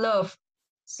labor of love.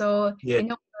 So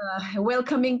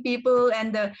welcoming people,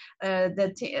 and the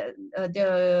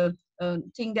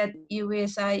thing that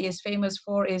UESI is famous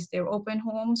for is their open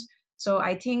homes. So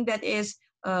I think that is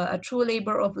a true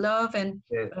labor of love, and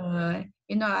I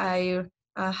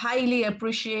highly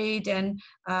appreciate, and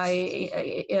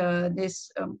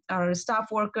our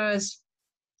staff workers,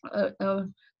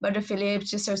 Brother Philip,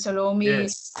 Sister Salome,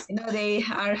 they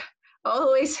are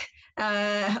always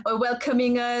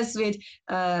welcoming us with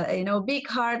big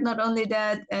heart. Not only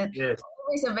that, Yes.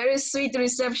 always a very sweet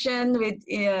reception with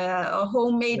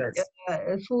homemade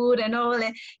Yes. food and all.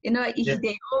 And, Yes.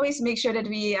 they always make sure that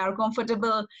we are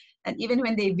comfortable, and even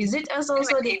when they visit us,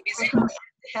 also they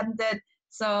have that.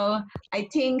 So I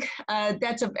think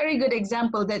that's a very good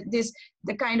example that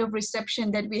the kind of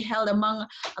reception that we held among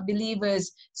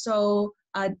believers. So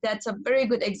that's a very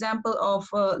good example of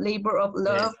labor of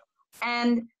love. Yes.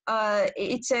 And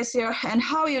it says here, and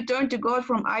how you turn to God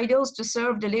from idols to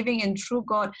serve the living and true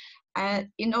God.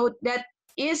 That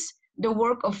is the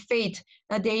work of faith.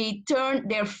 They turn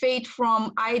their faith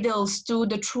from idols to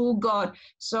the true God.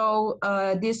 So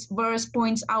this verse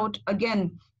points out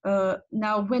again.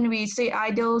 Now, when we say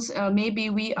idols, maybe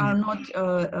we are not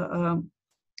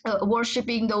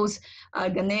worshipping those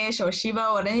Ganesh or Shiva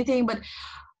or anything, but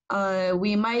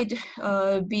we might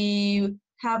be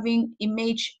having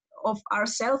image of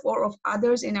ourselves or of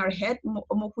others in our head,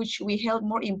 which we held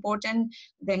more important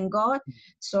than God.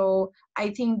 So I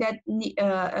think that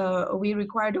we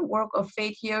require the work of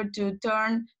faith here to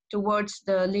turn towards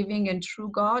the living and true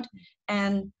God.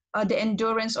 And the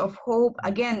endurance of hope,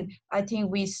 again, I think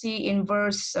we see in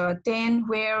verse 10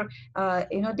 where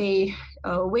they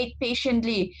wait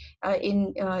patiently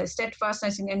in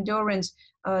steadfastness and endurance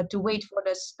to wait for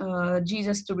this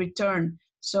Jesus to return.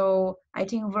 So I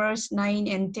think verse 9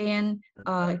 and 10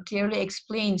 clearly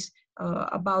explains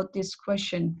about this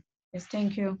question. Yes,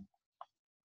 thank you.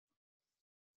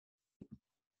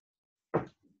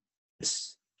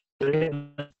 Yes. Very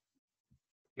much.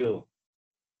 You.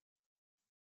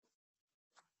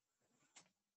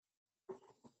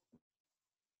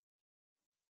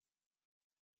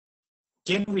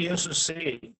 Can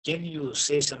you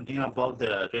say something about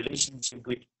the relationship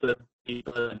with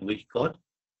people and with God?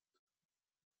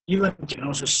 Even can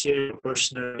also share your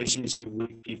personal relationship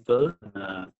with people,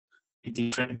 with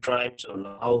different tribes, or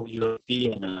how you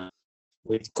be and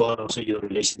with God, also your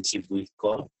relationship with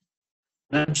God.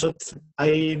 And I'm so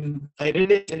I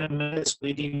really am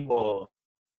waiting for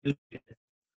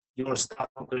your staff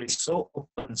is so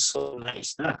open, so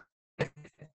nice, nah?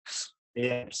 They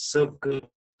are so good.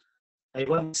 I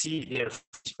want to see their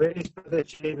very brother,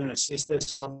 children, and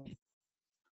sisters.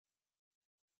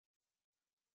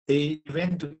 They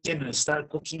went to kitchen and start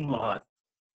cooking or what?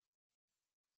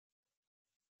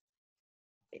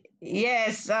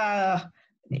 Yes,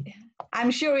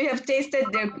 I'm sure you have tasted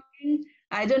their cooking.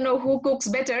 I don't know who cooks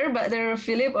better, but they're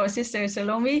Philip or Sister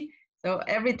Salome. So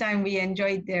every time we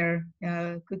enjoyed their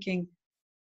cooking.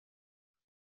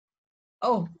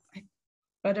 Oh,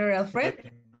 Brother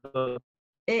Alfred?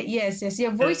 Yes,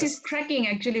 your voice is cracking.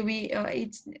 Actually,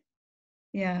 it's,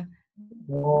 yeah.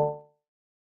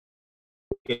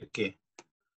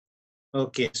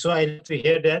 Okay. So I like to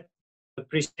hear that.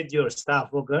 Appreciate your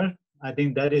staff worker. I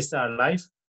think that is our life.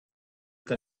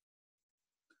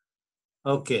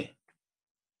 Okay.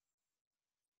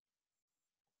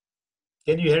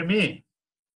 Can you hear me?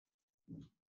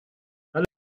 Hello?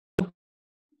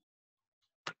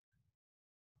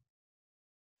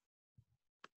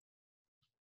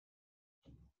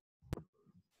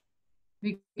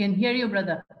 We can hear you,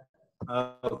 brother.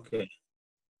 Okay.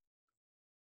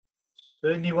 So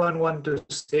anyone want to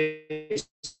say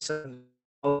something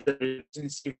about the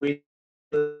relationship with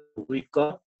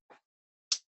God?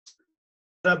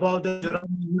 What about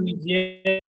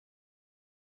the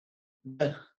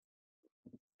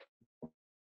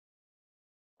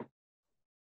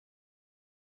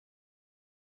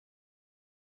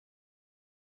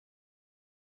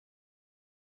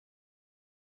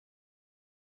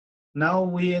now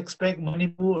we expect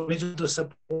Manipur to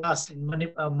support us in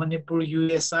Manipur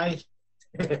UESI.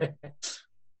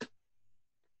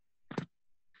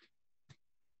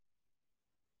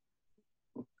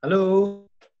 Hello.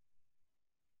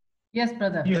 Yes,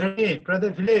 brother. You heard me,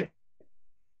 Brother Philip?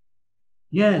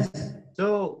 Yes.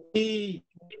 So we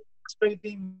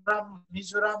expecting from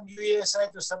Mizoram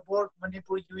UESI to support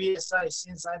Manipur UESI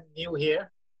since I'm new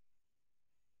here.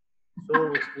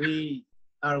 So we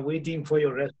are waiting for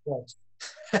your response.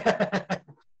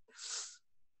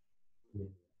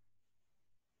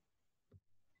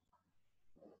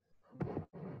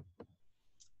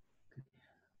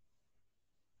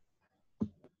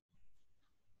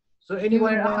 So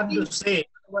anyone want to say?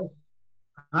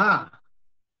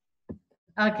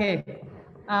 Okay.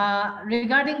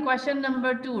 Regarding question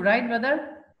number 2, right,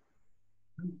 brother?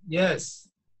 Yes.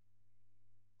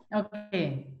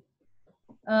 Okay.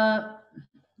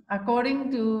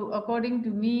 According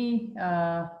to me,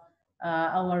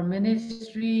 our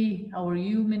ministry, our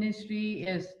youth ministry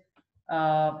is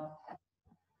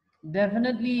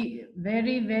definitely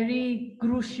very, very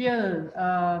crucial.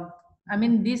 I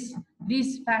mean, these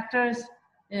factors,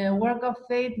 work of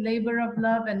faith, labor of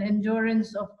love, and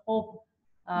endurance of hope.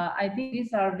 I think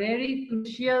these are very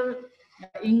crucial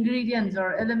ingredients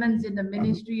or elements in the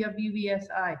ministry of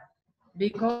UESI,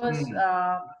 because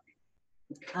uh,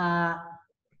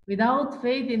 without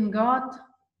faith in God,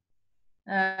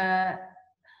 uh,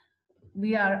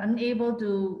 we are unable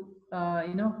to,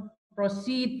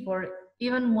 proceed for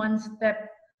even one step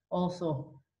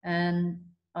also. And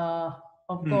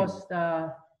of course,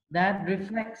 that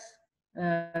reflects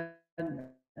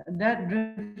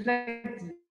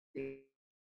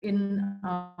in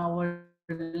our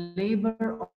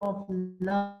labor of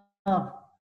love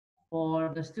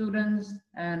for the students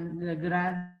and the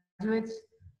graduates,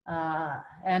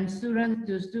 and students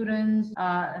to students,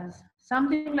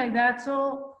 something like that.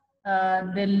 So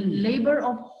the labor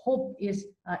of hope is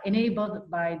enabled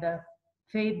by the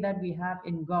faith that we have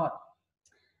in God.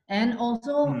 And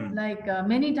also, like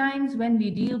many times when we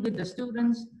deal with the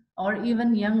students or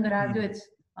even young graduates,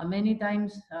 many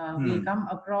times we come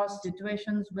across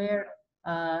situations where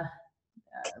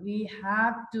we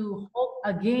have to hope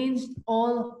against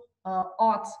all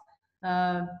odds.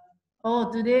 Uh,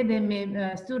 Today they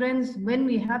may, students, when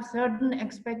we have certain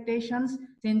expectations,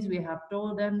 since we have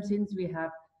told them, since we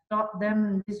have taught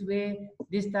them this way,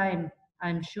 this time,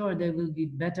 I'm sure they will be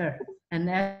better. And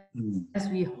as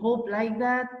we hope like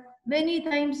that, many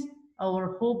times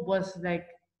our hope was like,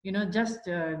 just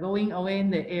going away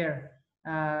in the air.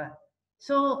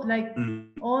 So like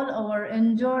all our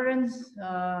endurance,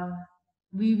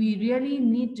 we really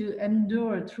need to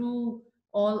endure through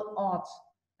all odds.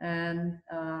 And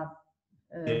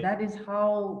that is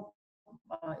how,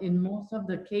 in most of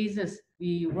the cases,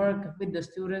 we work with the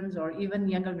students or even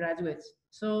younger graduates.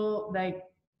 So like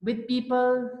with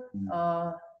people,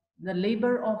 uh, the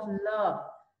labor of love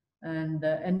and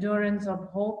the endurance of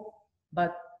hope,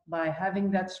 but by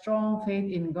having that strong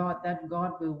faith in God, that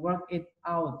God will work it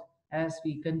out as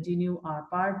we continue our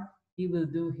part. He will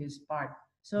do his part.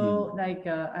 So like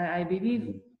I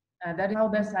believe that is how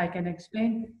best I can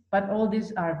explain. But all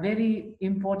these are very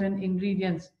important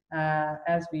ingredients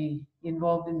as we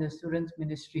involved in the students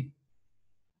ministry.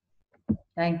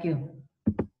 Thank you.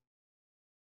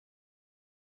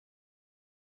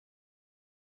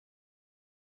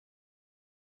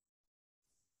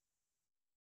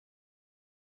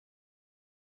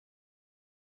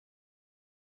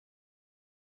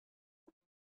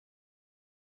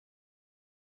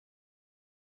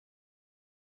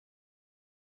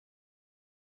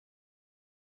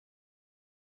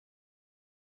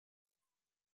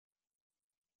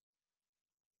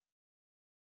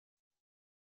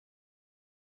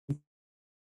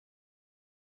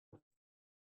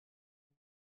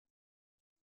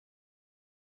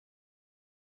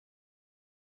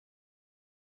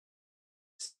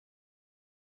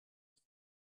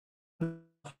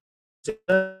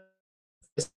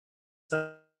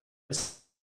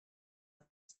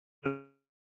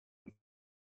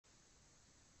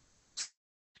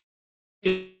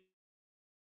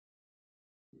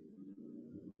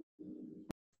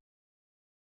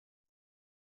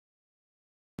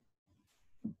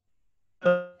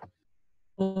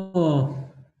 Oh,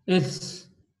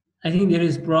 I think there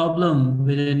is problem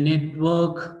with the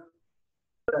network.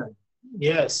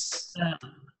 Yes.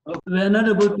 We're not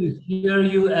able to hear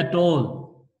you at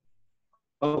all,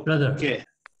 brother. Okay.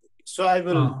 So I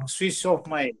will switch off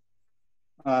my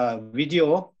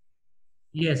video.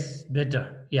 Yes,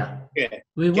 better. Yeah. Okay.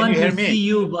 We Can want you hear to me? see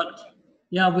you, but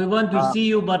we want to see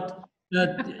you, but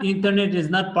the internet is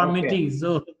not permitting. Okay.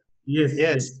 So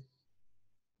yes.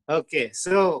 Okay.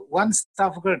 So one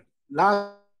staff worker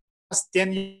last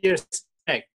 10 years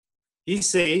back, he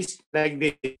says like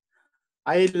this: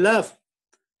 I love.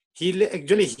 He left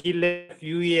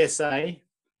UESI.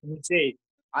 He said,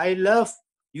 I love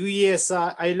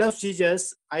UESI. I love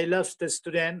Jesus. I love the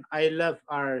student. I love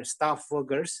our staff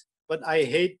workers. But I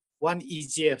hate one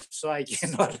EGF, so I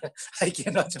cannot. I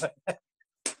cannot join.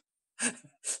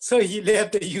 So he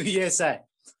left the UESI.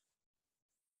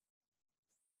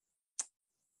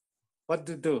 What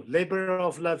to do? Labor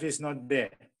of love is not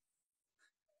there.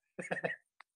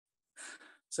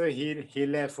 So he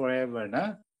left forever,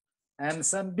 no? And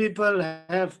some people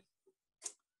have.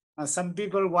 Some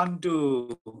people want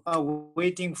to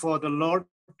waiting for the Lord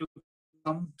to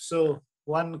come. So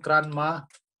one grandma,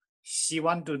 she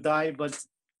want to die, but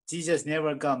Jesus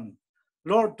never come.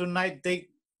 Lord, tonight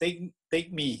take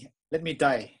me. Let me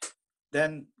die.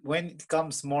 Then when it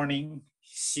comes morning,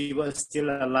 she was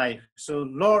still alive. So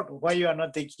Lord, why you are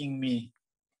not taking me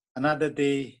another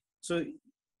day? So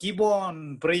keep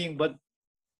on praying, but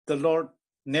the Lord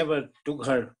never took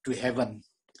her to heaven.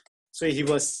 So he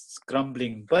was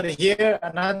grumbling. But here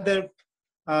another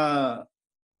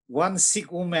one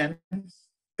sick woman,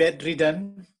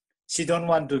 bedridden, she don't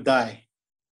want to die.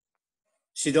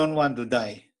 She don't want to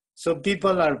die. So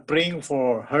people are praying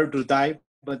for her to die,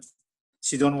 but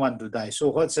she don't want to die. So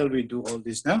what shall we do all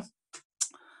this now?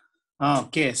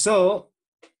 Okay, so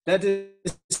that is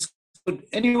good.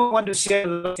 Anyone want to share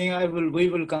something? We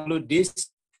will conclude this.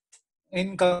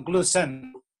 In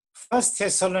conclusion, 1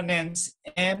 Thessalonians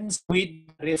ends with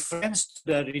reference to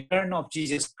the return of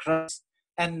Jesus Christ,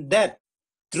 and that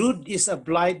truth is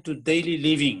applied to daily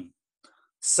living.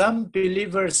 Some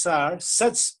believers are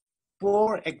such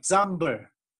poor example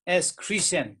as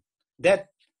Christians that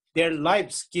their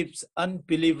lives gives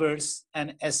unbelievers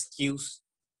an excuse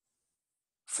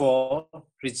for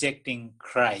rejecting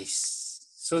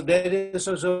Christ. So there is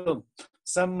also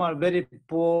some are very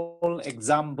poor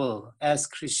example as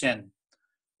Christian.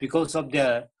 Because of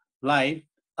their life,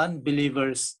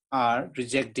 unbelievers are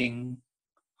rejecting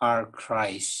our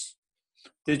Christ.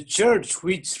 The church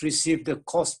which received the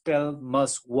gospel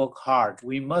must work hard.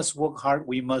 We must work hard.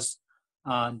 We must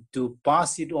to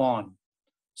pass it on.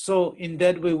 So in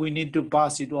that way, we need to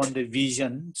pass it on the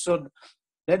vision. So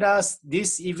let us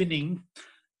this evening,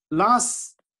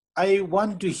 I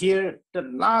want to hear the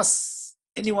last.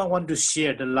 Anyone want to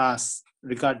share the last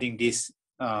regarding this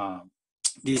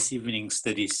this evening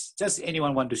studies? Just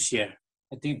anyone want to share?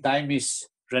 I think time is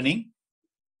running.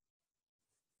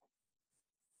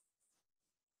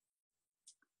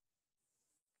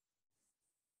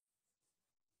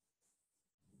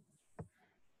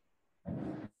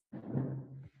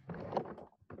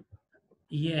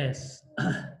 Yes.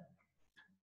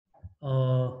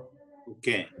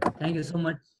 Okay. Thank you so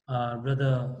much,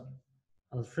 Brother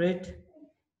Alfred,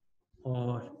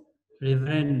 or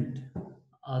Reverend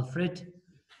Alfred.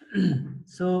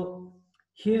 So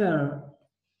here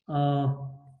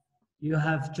you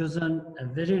have chosen a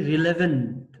very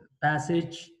relevant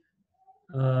passage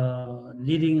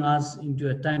leading us into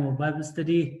a time of Bible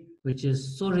study, which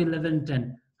is so relevant.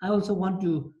 And I also want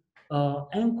to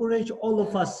encourage all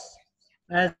of us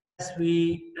as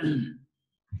we,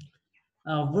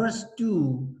 verse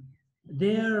 2,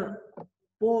 there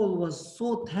Paul was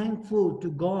so thankful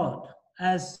to God,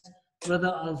 as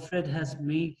Brother Alfred has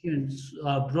mentioned,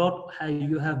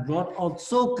 you have brought out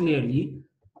so clearly.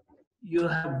 You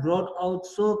have brought out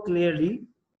so clearly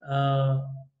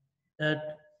that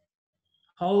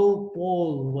how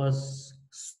Paul was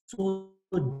so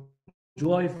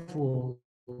joyful,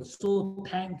 so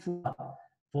thankful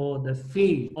for the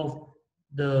faith of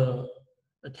the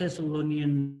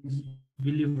Thessalonian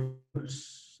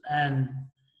believers, and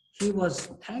he was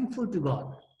thankful to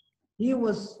God. He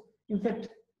was, in fact,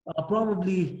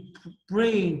 probably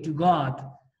praying to God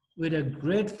with a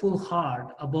grateful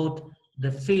heart about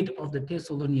the faith of the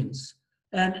Thessalonians.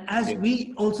 And as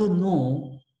we also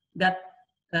know that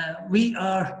we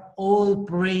are all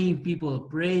praying people,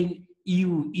 praying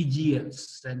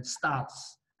EGLs and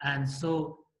stars. And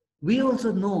so we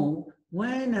also know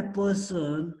when a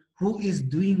person who is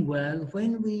doing well,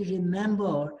 when we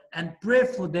remember and pray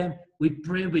for them, we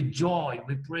pray with joy,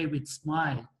 we pray with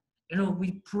smile.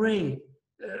 We pray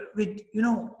with,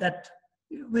 that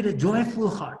with a joyful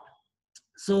heart.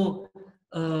 So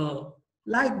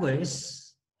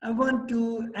likewise, I want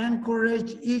to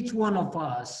encourage each one of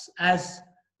us as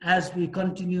we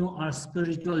continue our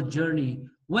spiritual journey.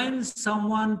 When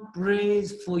someone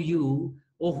prays for you,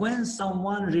 or when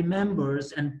someone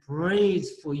remembers and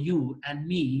prays for you and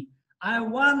me, I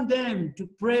want them to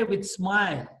pray with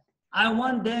smile. I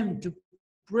want them to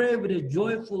pray with a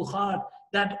joyful heart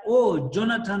that, oh,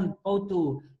 Jonathan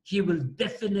Pautu, he will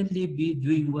definitely be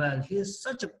doing well. He is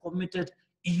such a committed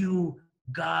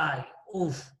guy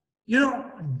of,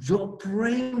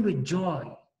 praying with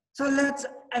joy. So let's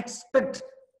expect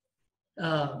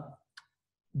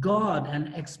God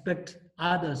and expect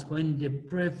others when they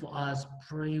pray for us,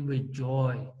 pray with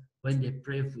joy when they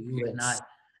pray for you and I.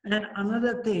 And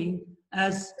another thing,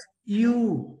 as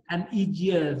you and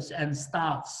EGFs and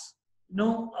staffs,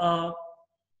 now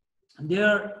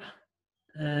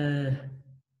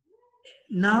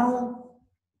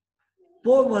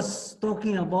Paul was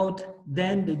talking about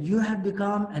then that you have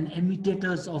become an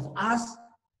imitators of us,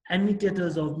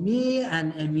 imitators of me,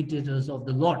 and imitators of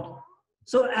the Lord.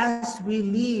 So as we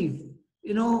live,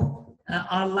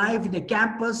 our life in the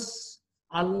campus,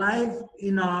 our life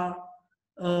in our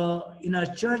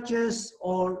churches,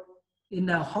 or in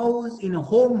a house, in a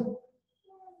home,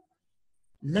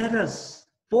 let us.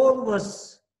 Paul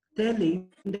was telling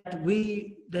that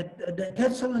the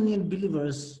Thessalonian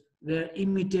believers were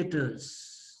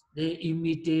imitators. They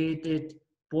imitated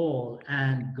Paul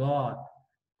and God.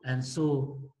 And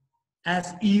so,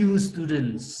 as EU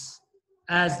students,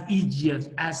 as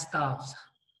EGFs, as staffs,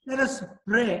 let us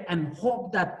pray and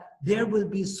hope that there will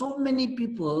be so many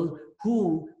people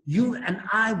who you and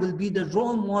I will be the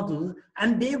role model,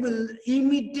 and they will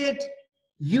imitate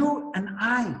you and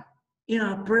I in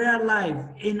our prayer life,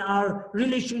 in our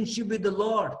relationship with the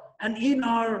Lord, and in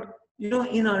our,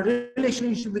 in our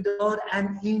relationship with the Lord,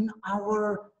 and in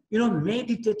our,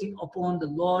 meditating upon the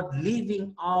Lord,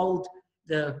 living out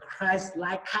the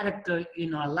Christ-like character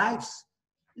in our lives.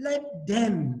 Let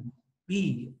them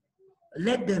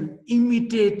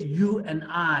imitate you and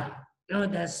I.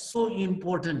 That's so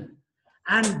important.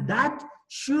 And that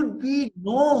should be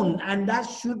known, and that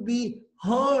should be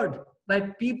heard by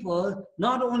people,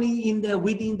 not only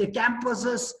within the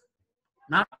campuses,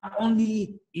 not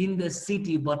only in the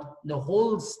city, but the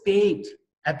whole state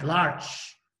at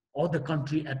large, or the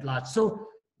country at large. So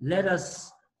let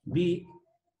us be,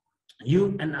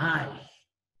 you and I,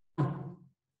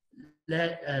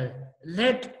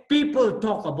 let people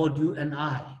talk about you and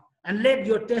I, and let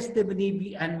your testimony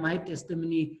be, and my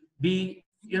testimony be,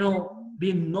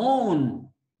 be known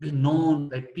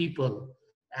by people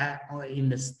in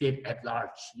the state at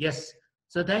large. Yes.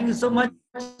 So thank you so much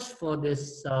for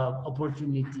this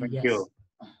opportunity. Thank Yes. you.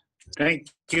 Thank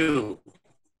you.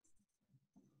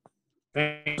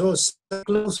 So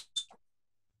close.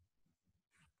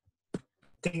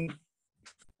 Think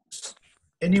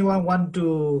anyone want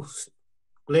to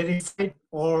clarify,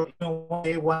 or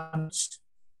they want?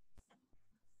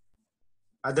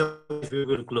 Otherwise, we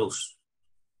will close.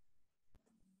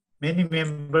 Many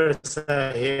members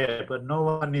are here, but no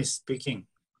one is speaking.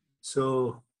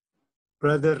 So,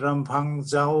 Brother Ramphang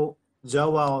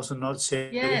Jawa also not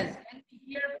saying. Yes, can we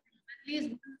hear at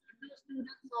least one or two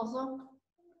students also?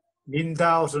 Linda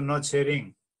also not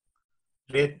sharing.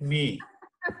 Redmi.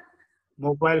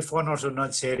 Mobile phone also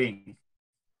not sharing.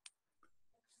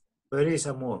 Where is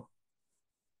more?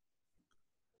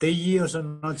 They also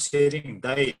not sharing.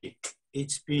 Dai,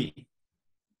 HP.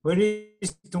 Where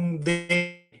is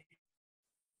Tungde?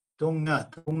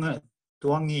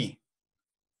 Tuangi.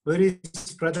 Where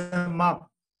is Brother Mark?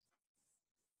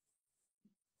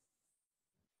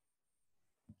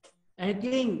 I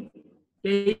think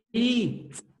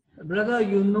Tei, brother,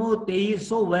 you know Tei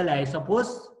so well, I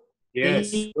suppose.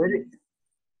 Yes. Tei,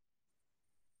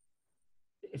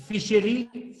 fishery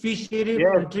yes.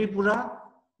 from Tripura.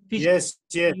 Yes,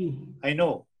 I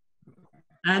know.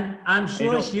 And I'm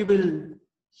sure she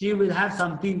will have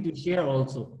something to share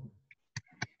also.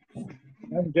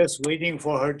 I'm just waiting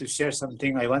for her to share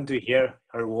something. I want to hear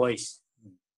her voice.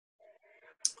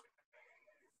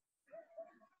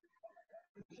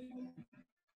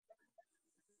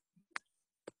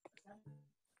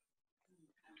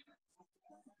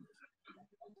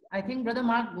 I think Brother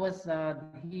Mark was,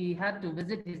 he had to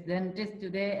visit his dentist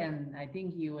today, and I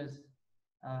think he was,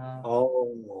 yeah,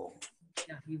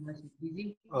 he was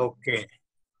busy. Okay.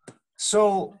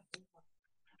 So,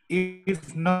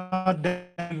 if not,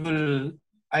 then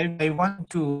I want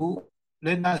to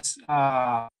let us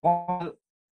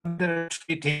under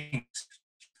three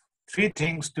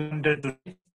things to under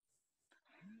today.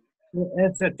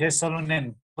 As a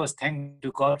Thessalonian was thankful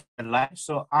to God for life,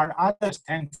 so are others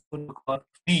thankful to God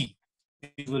for me?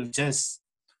 We will just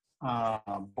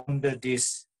ponder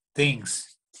these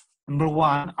things. Number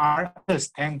one, are others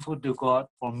thankful to God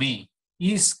for me?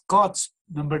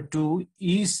 Number two,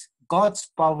 is God's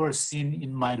power seen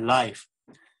in my life?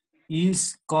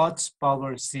 Is God's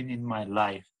power seen in my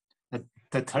life?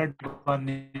 The third one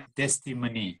is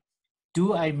testimony.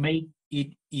 Do I make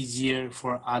it easier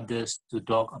for others to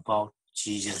talk about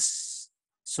Jesus?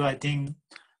 So I think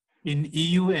in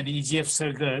EU and EGF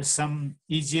circles, some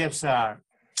EGFs are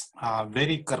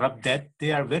very corrupted.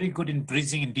 They are very good in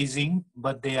preaching and teaching,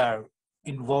 but they are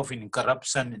involved in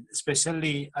corruption.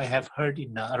 Especially, I have heard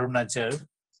in Arunachal,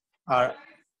 our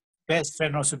best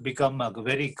friend also become a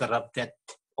very corrupted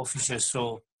officer.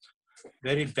 So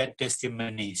very bad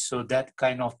testimony. So that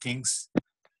kind of things,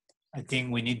 I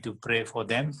think we need to pray for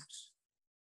them,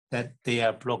 that they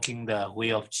are blocking the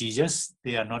way of Jesus.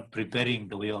 They are not preparing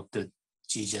the way of the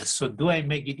Jesus. So do I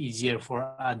make it easier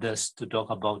for others to talk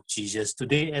about Jesus?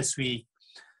 Today, as we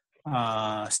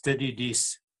study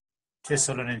this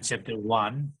Thessalonians chapter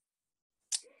 1,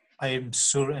 I am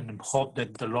sure and hope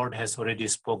that the Lord has already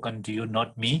spoken to you,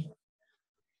 not me.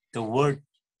 The word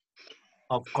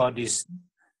of God is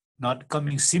not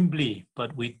coming simply,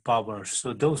 but with power.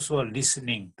 So those who are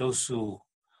listening, those who are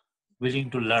willing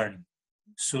to learn,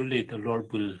 surely the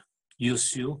Lord will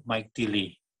use you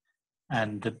mightily,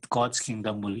 and that God's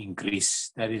kingdom will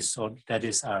increase. That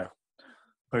is our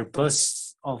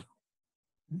purpose of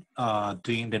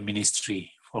doing the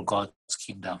ministry for God's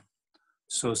kingdom.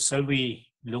 So shall we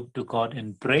look to God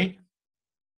and pray?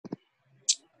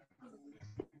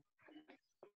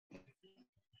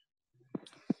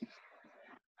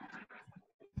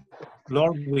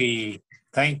 Lord, we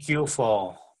thank you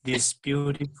for this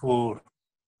beautiful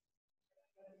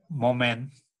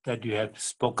moment that you have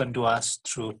spoken to us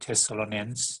through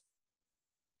Thessalonians.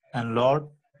 And Lord,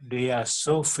 they are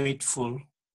so faithful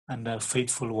and are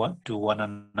faithful to one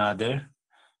another.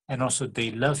 And also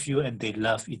they love you and they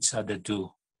love each other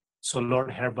too. So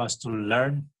Lord, help us to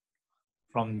learn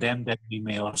from them that we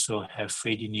may also have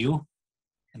faith in you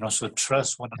and also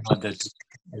trust one another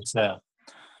as a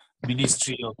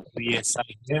ministry of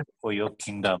UESI here for your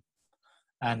kingdom.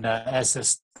 And as a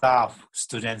staff,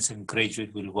 students and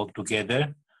graduates will work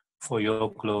together for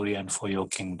your glory and for your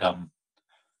kingdom.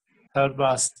 Help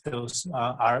us those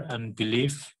are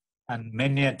unbelief, and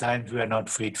many a times we are not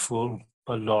faithful,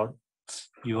 but Lord,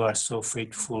 you are so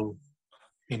faithful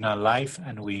in our life,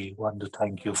 and we want to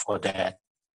thank you for that.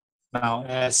 Now,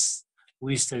 as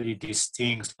we study these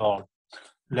things, Lord,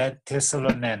 let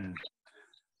Thessalonians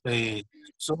be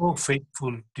so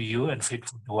faithful to you and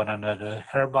faithful to one another.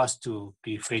 Help us to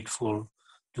be faithful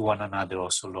to one another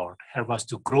also, Lord. Help us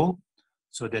to grow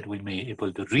so that we may be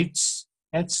able to reach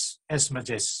as much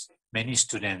as many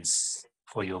students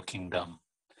for your kingdom.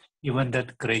 Even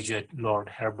that graduate, Lord,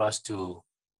 help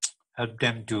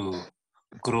them to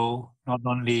grow, not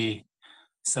only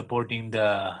supporting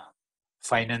the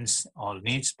finance or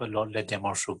needs, but Lord, let them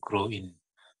also grow in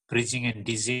preaching and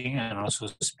teaching, and also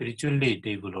spiritually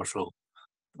they will also,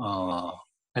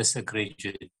 as a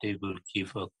graduate, they will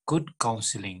give a good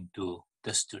counseling to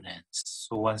the students.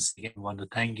 So once again, I want to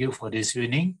thank you for this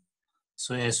evening.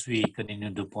 So as we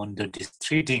continue to ponder these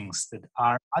three things that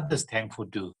are others thankful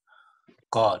to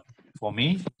God for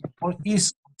me, what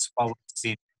is God's power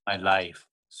in my life?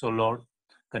 So Lord,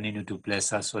 continue to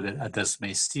bless us so that others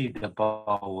may see the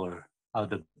power of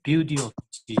the beauty of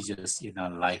Jesus in our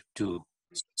life too.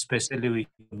 Especially we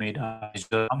made our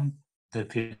the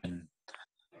vision,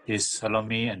 his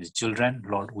Salome and his children.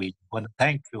 Lord, we want to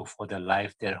thank you for their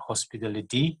life, their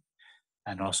hospitality,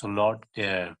 and also Lord,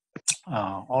 their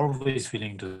always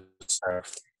willing to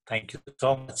serve. Thank you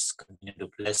so much. Continue to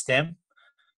bless them.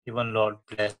 Even Lord,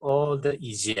 bless all the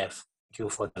EGF. Thank you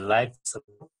for the life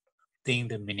supporting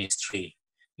the ministry.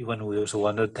 Even we also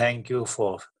want to thank you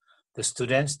for the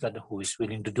students who is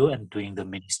willing to do and doing the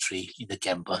ministry in the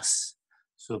campus.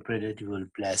 So pray that you will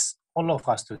bless all of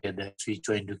us together as we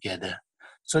join together,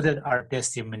 so that our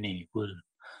testimony will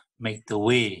make the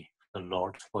way for the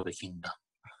Lord for the kingdom.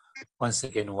 Once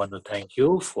again, I want to thank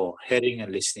you for hearing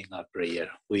and listening our prayer.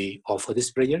 We offer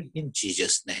this prayer in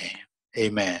Jesus' name.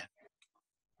 Amen.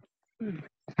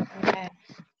 Amen.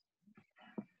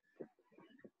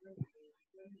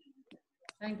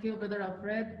 Thank you, Brother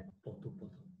Alfred.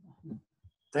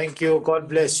 Thank you. God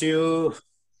bless you.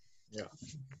 Yeah.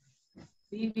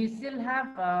 We still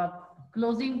have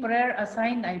closing prayer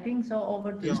assigned, I think so.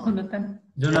 Over to Jonathan.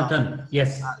 Jonathan,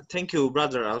 yes. Thank you,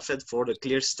 Brother Alfred, for the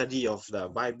clear study of the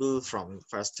Bible from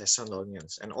 1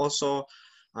 Thessalonians. And also,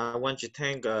 I want to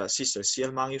thank Sister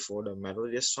C.L.Mangi for the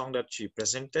melodious song that she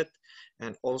presented,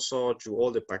 and also to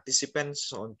all the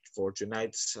participants for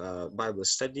tonight's Bible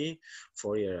study,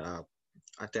 for your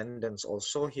attendance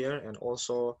also here. And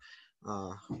also,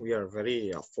 we are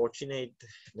very fortunate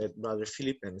that Brother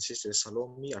Philip and Sister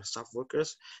Salome, our staff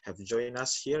workers, have joined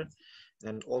us here.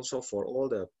 And also for all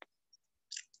the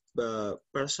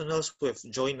personals who have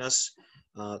joined us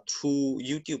through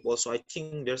YouTube also. I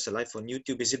think there's a live on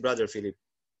YouTube. Is it, Brother Philip?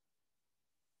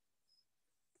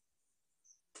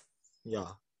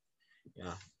 Yeah.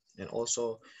 And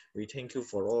also we thank you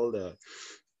for all the,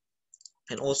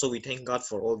 and also we thank God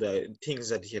for all the things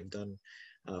that He have done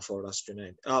for us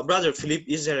tonight. Brother Philip,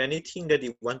 is there anything that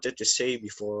you wanted to say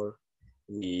before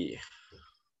we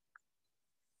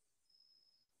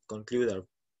conclude our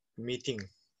meeting?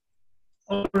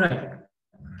 All right.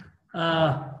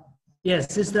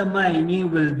 Yes, Sister Mangi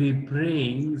will be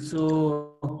praying.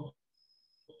 So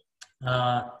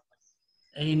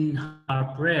in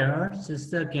her prayer,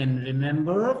 Sister can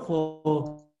remember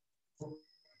for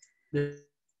the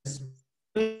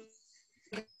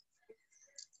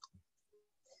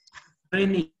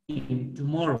training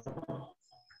tomorrow.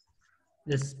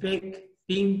 The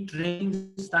speaking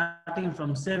training starting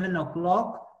from 7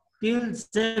 o'clock till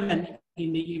 7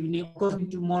 in the evening, of course,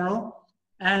 tomorrow.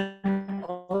 And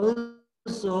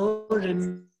also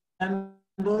remember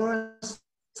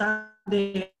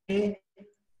Sunday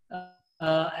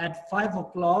at 5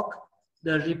 o'clock,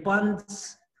 the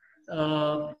Repentance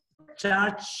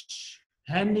church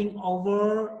handing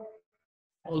over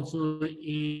also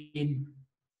in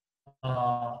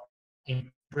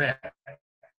prayer.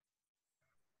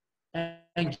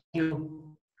 Thank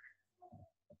you.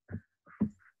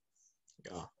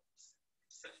 Yeah.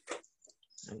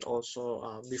 And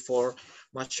also, before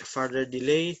much further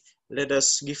delay, let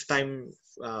us give time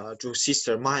to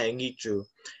Sister Mangi to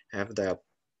have the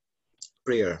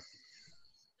prayer.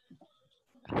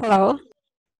 Hello.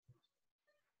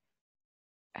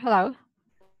 Hello.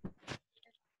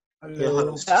 Yeah,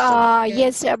 hello, Hello. Sister.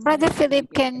 Yes, Brother Philip,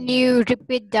 can you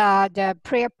repeat the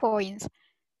prayer points?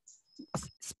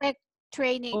 Spec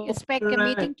training, spec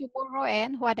meeting tomorrow,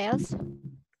 and what else?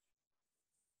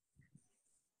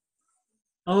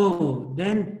 Oh,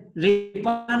 then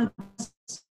Repent,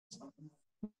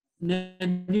 the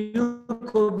new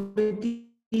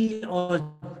committee,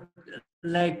 or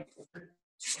like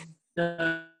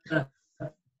the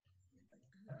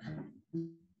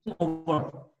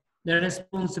over the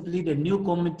responsibility, the new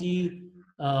committee,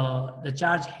 the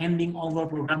charge handing over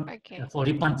program for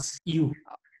Repents you.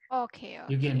 Okay,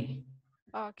 You okay. can.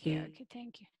 Okay, okay,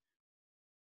 thank you.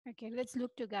 Okay, let's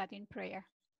look to God in prayer.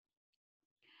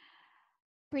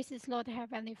 Precious Lord,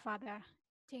 Heavenly Father,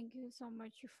 thank you so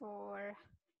much for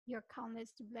your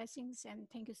countless blessings, and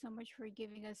thank you so much for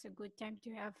giving us a good time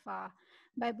to have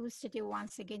Bible study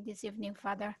once again this evening,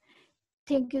 Father.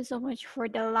 Thank you so much for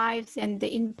the lives and the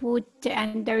input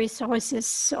and the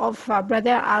resources of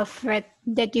Brother Alfred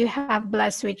that you have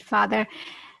blessed with, Father.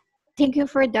 Thank you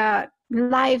for the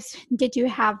lives that you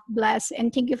have blessed,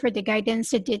 and thank you for the guidance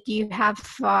that you have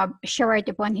showered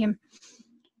upon him.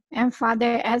 And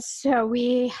Father, as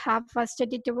we have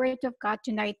studied the Word of God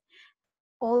tonight,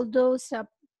 all those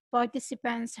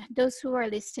participants, those who are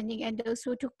listening, and those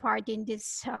who took part in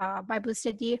this Bible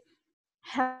study,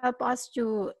 help us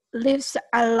to live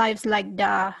our lives like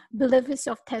the believers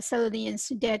of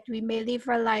Thessalonians, that we may live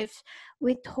our lives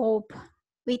with hope,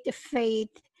 with faith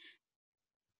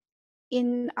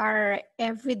in our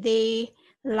everyday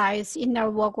lives, in our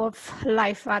walk of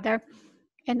life, Father.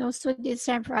 And also this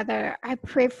time, Father, I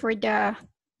pray for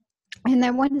and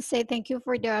I want to say thank you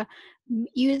for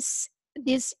this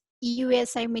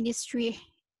UESI ministry.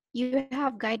 You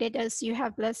have guided us, you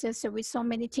have blessed us with so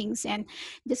many things. And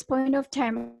this point of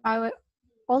time, I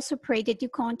also pray that you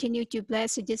continue to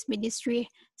bless this ministry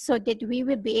so that we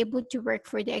will be able to work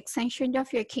for the extension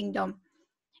of your kingdom.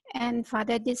 And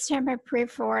Father, this time I pray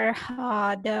for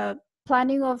the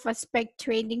planning of a spec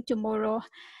training tomorrow,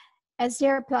 as they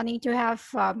are planning to have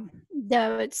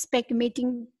the spec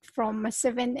meeting from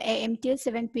 7 a.m. till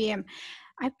 7 p.m.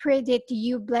 I pray that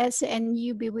you bless and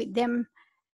you be with them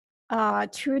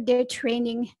through their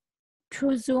training,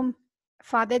 through Zoom.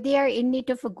 Father, they are in need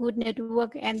of a good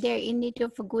network and they are in need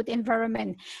of a good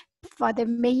environment. Father,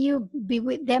 may you be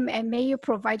with them and may you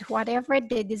provide whatever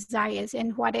their desires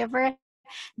and whatever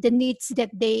the needs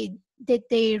that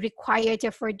they require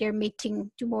for their meeting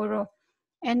tomorrow.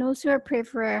 And also I pray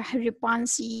for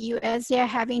Response EU as they are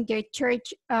having their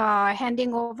church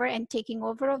handing over and taking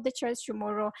over of the church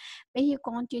tomorrow. May you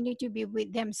continue to be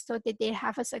with them so that they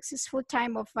have a successful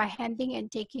time of handing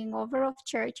and taking over of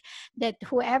church, that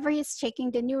whoever is taking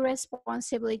the new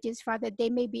responsibilities, Father, they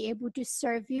may be able to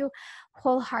serve you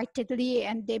wholeheartedly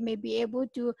and they may be able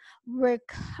to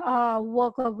work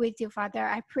with you, Father.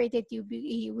 I pray that you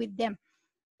be with them.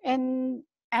 And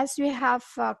as we have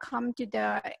come to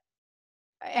the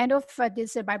end of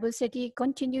this Bible study,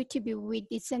 continue to be with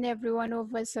each and every one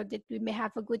of us so that we may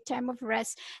have a good time of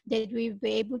rest, that we will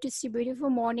be able to see beautiful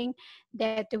morning,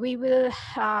 that we will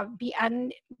be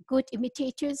good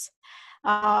imitators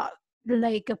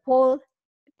like Paul,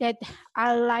 that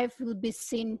our life will be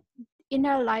seen in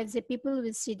our lives, that people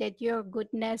will see that your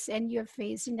goodness and your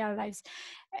face in our lives.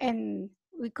 And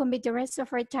we commit the rest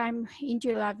of our time into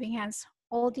your loving hands.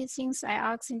 All these things I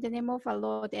ask in the name of our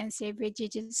Lord and Savior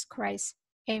Jesus Christ.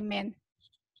 Amen.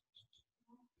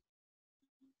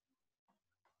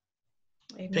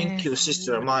 Amen. Thank you,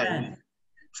 Sister Mai,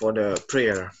 for the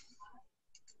prayer.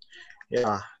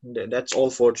 Yeah, that's all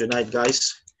for tonight,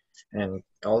 guys. And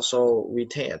also, we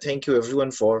thank you everyone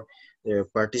for their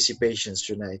participations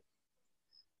tonight.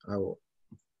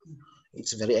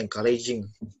 It's very encouraging.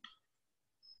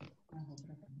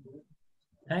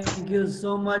 Thank you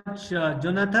so much,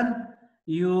 Jonathan.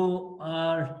 You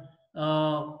are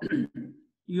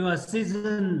you are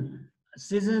season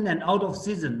and out of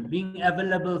season, being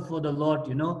available for the Lord.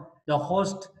 You know, the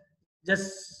host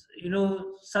just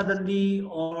suddenly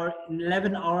or in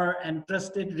 11 hour and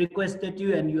requested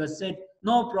you, and you have said,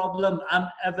 no problem, I'm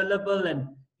available, and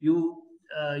you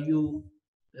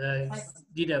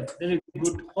did a very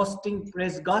good hosting,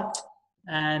 praise God.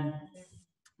 And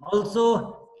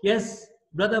also, yes,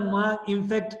 Brother Mark, in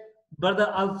fact,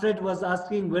 Brother Alfred was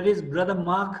asking, where is Brother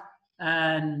Mark?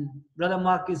 And Brother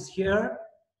Mark is here.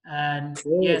 And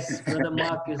yes, Brother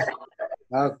Mark is.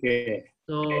 Okay.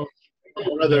 So,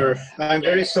 Brother, yes. I'm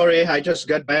very sorry. I just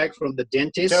got back from the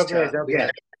dentist. It's okay, it's We okay.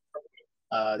 had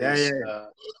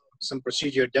some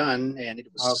procedure done, and it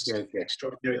was Okay.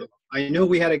 extraordinary. I know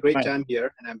we had a great Fine. time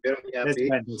here, and I'm very happy.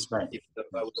 That's fine. If I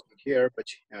was not here, but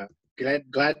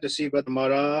glad to see Brother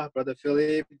Mara, Brother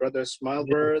Philip, Brother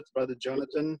Smilebird, Brother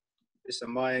Jonathan,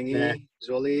 Zirsangzela,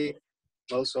 Zoli,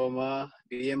 Malsoma,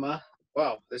 Biema.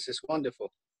 Wow, this is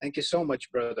wonderful. Thank you so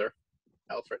much, Brother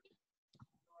Alfred.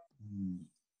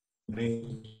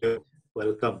 Thank you.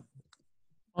 Welcome.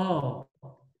 Oh,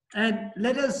 and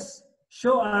let us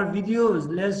show our videos.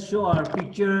 Let's show our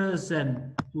pictures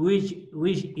and wish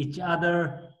each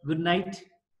other good night.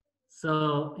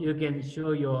 So you can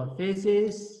show your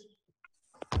faces.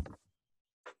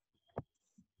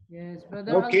 Yes,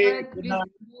 Brother Okay, Alfred, good please night.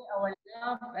 convey our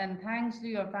love and thanks to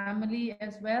your family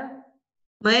as well.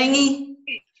 Mangi,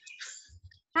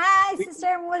 Hi,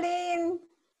 Sister Mulin.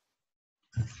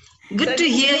 good to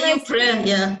hear you pray.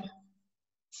 Yeah.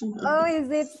 Oh, is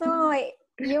it so?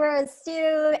 You are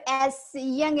still as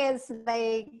young as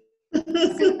like back.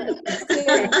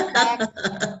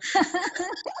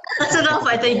 That's enough,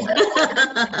 I think.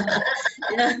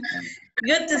 Yeah.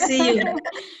 Good to see you.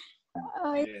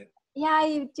 Oh, yeah,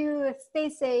 you too. Stay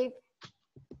safe.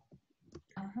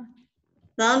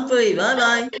 Bye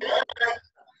bye.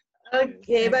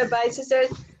 Okay, bye-bye, sisters.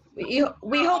 We hope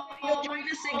you'll join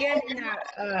us again in our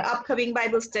upcoming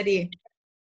Bible study.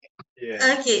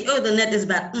 Yeah. Okay. Oh, the net is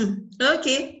back.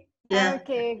 Okay. Yeah.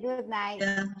 Okay, good night.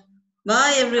 Yeah.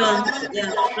 Bye, everyone.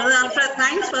 Yeah. Brother Alfred,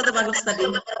 thanks for the Bible study.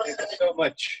 Thank you so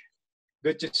much.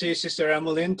 Good to see Sister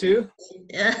Emmeline too.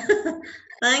 Yeah.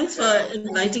 Thanks for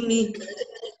inviting me.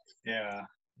 Yeah.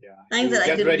 Thanks that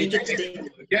I could make it today.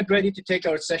 Get ready to take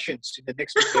our sessions in the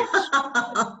next few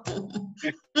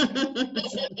days.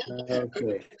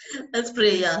 Okay. Let's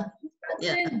pray, yeah.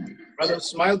 Brother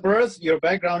Smilebirth, your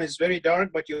background is very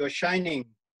dark, but you are shining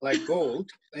like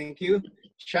gold. Thank you.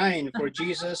 Shine for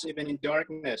Jesus even in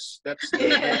darkness. That's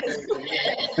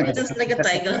just like a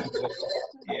tiger.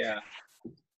 Yeah.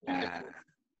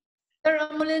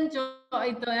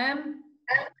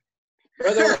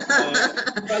 Brother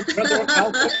Brother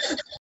Alfred,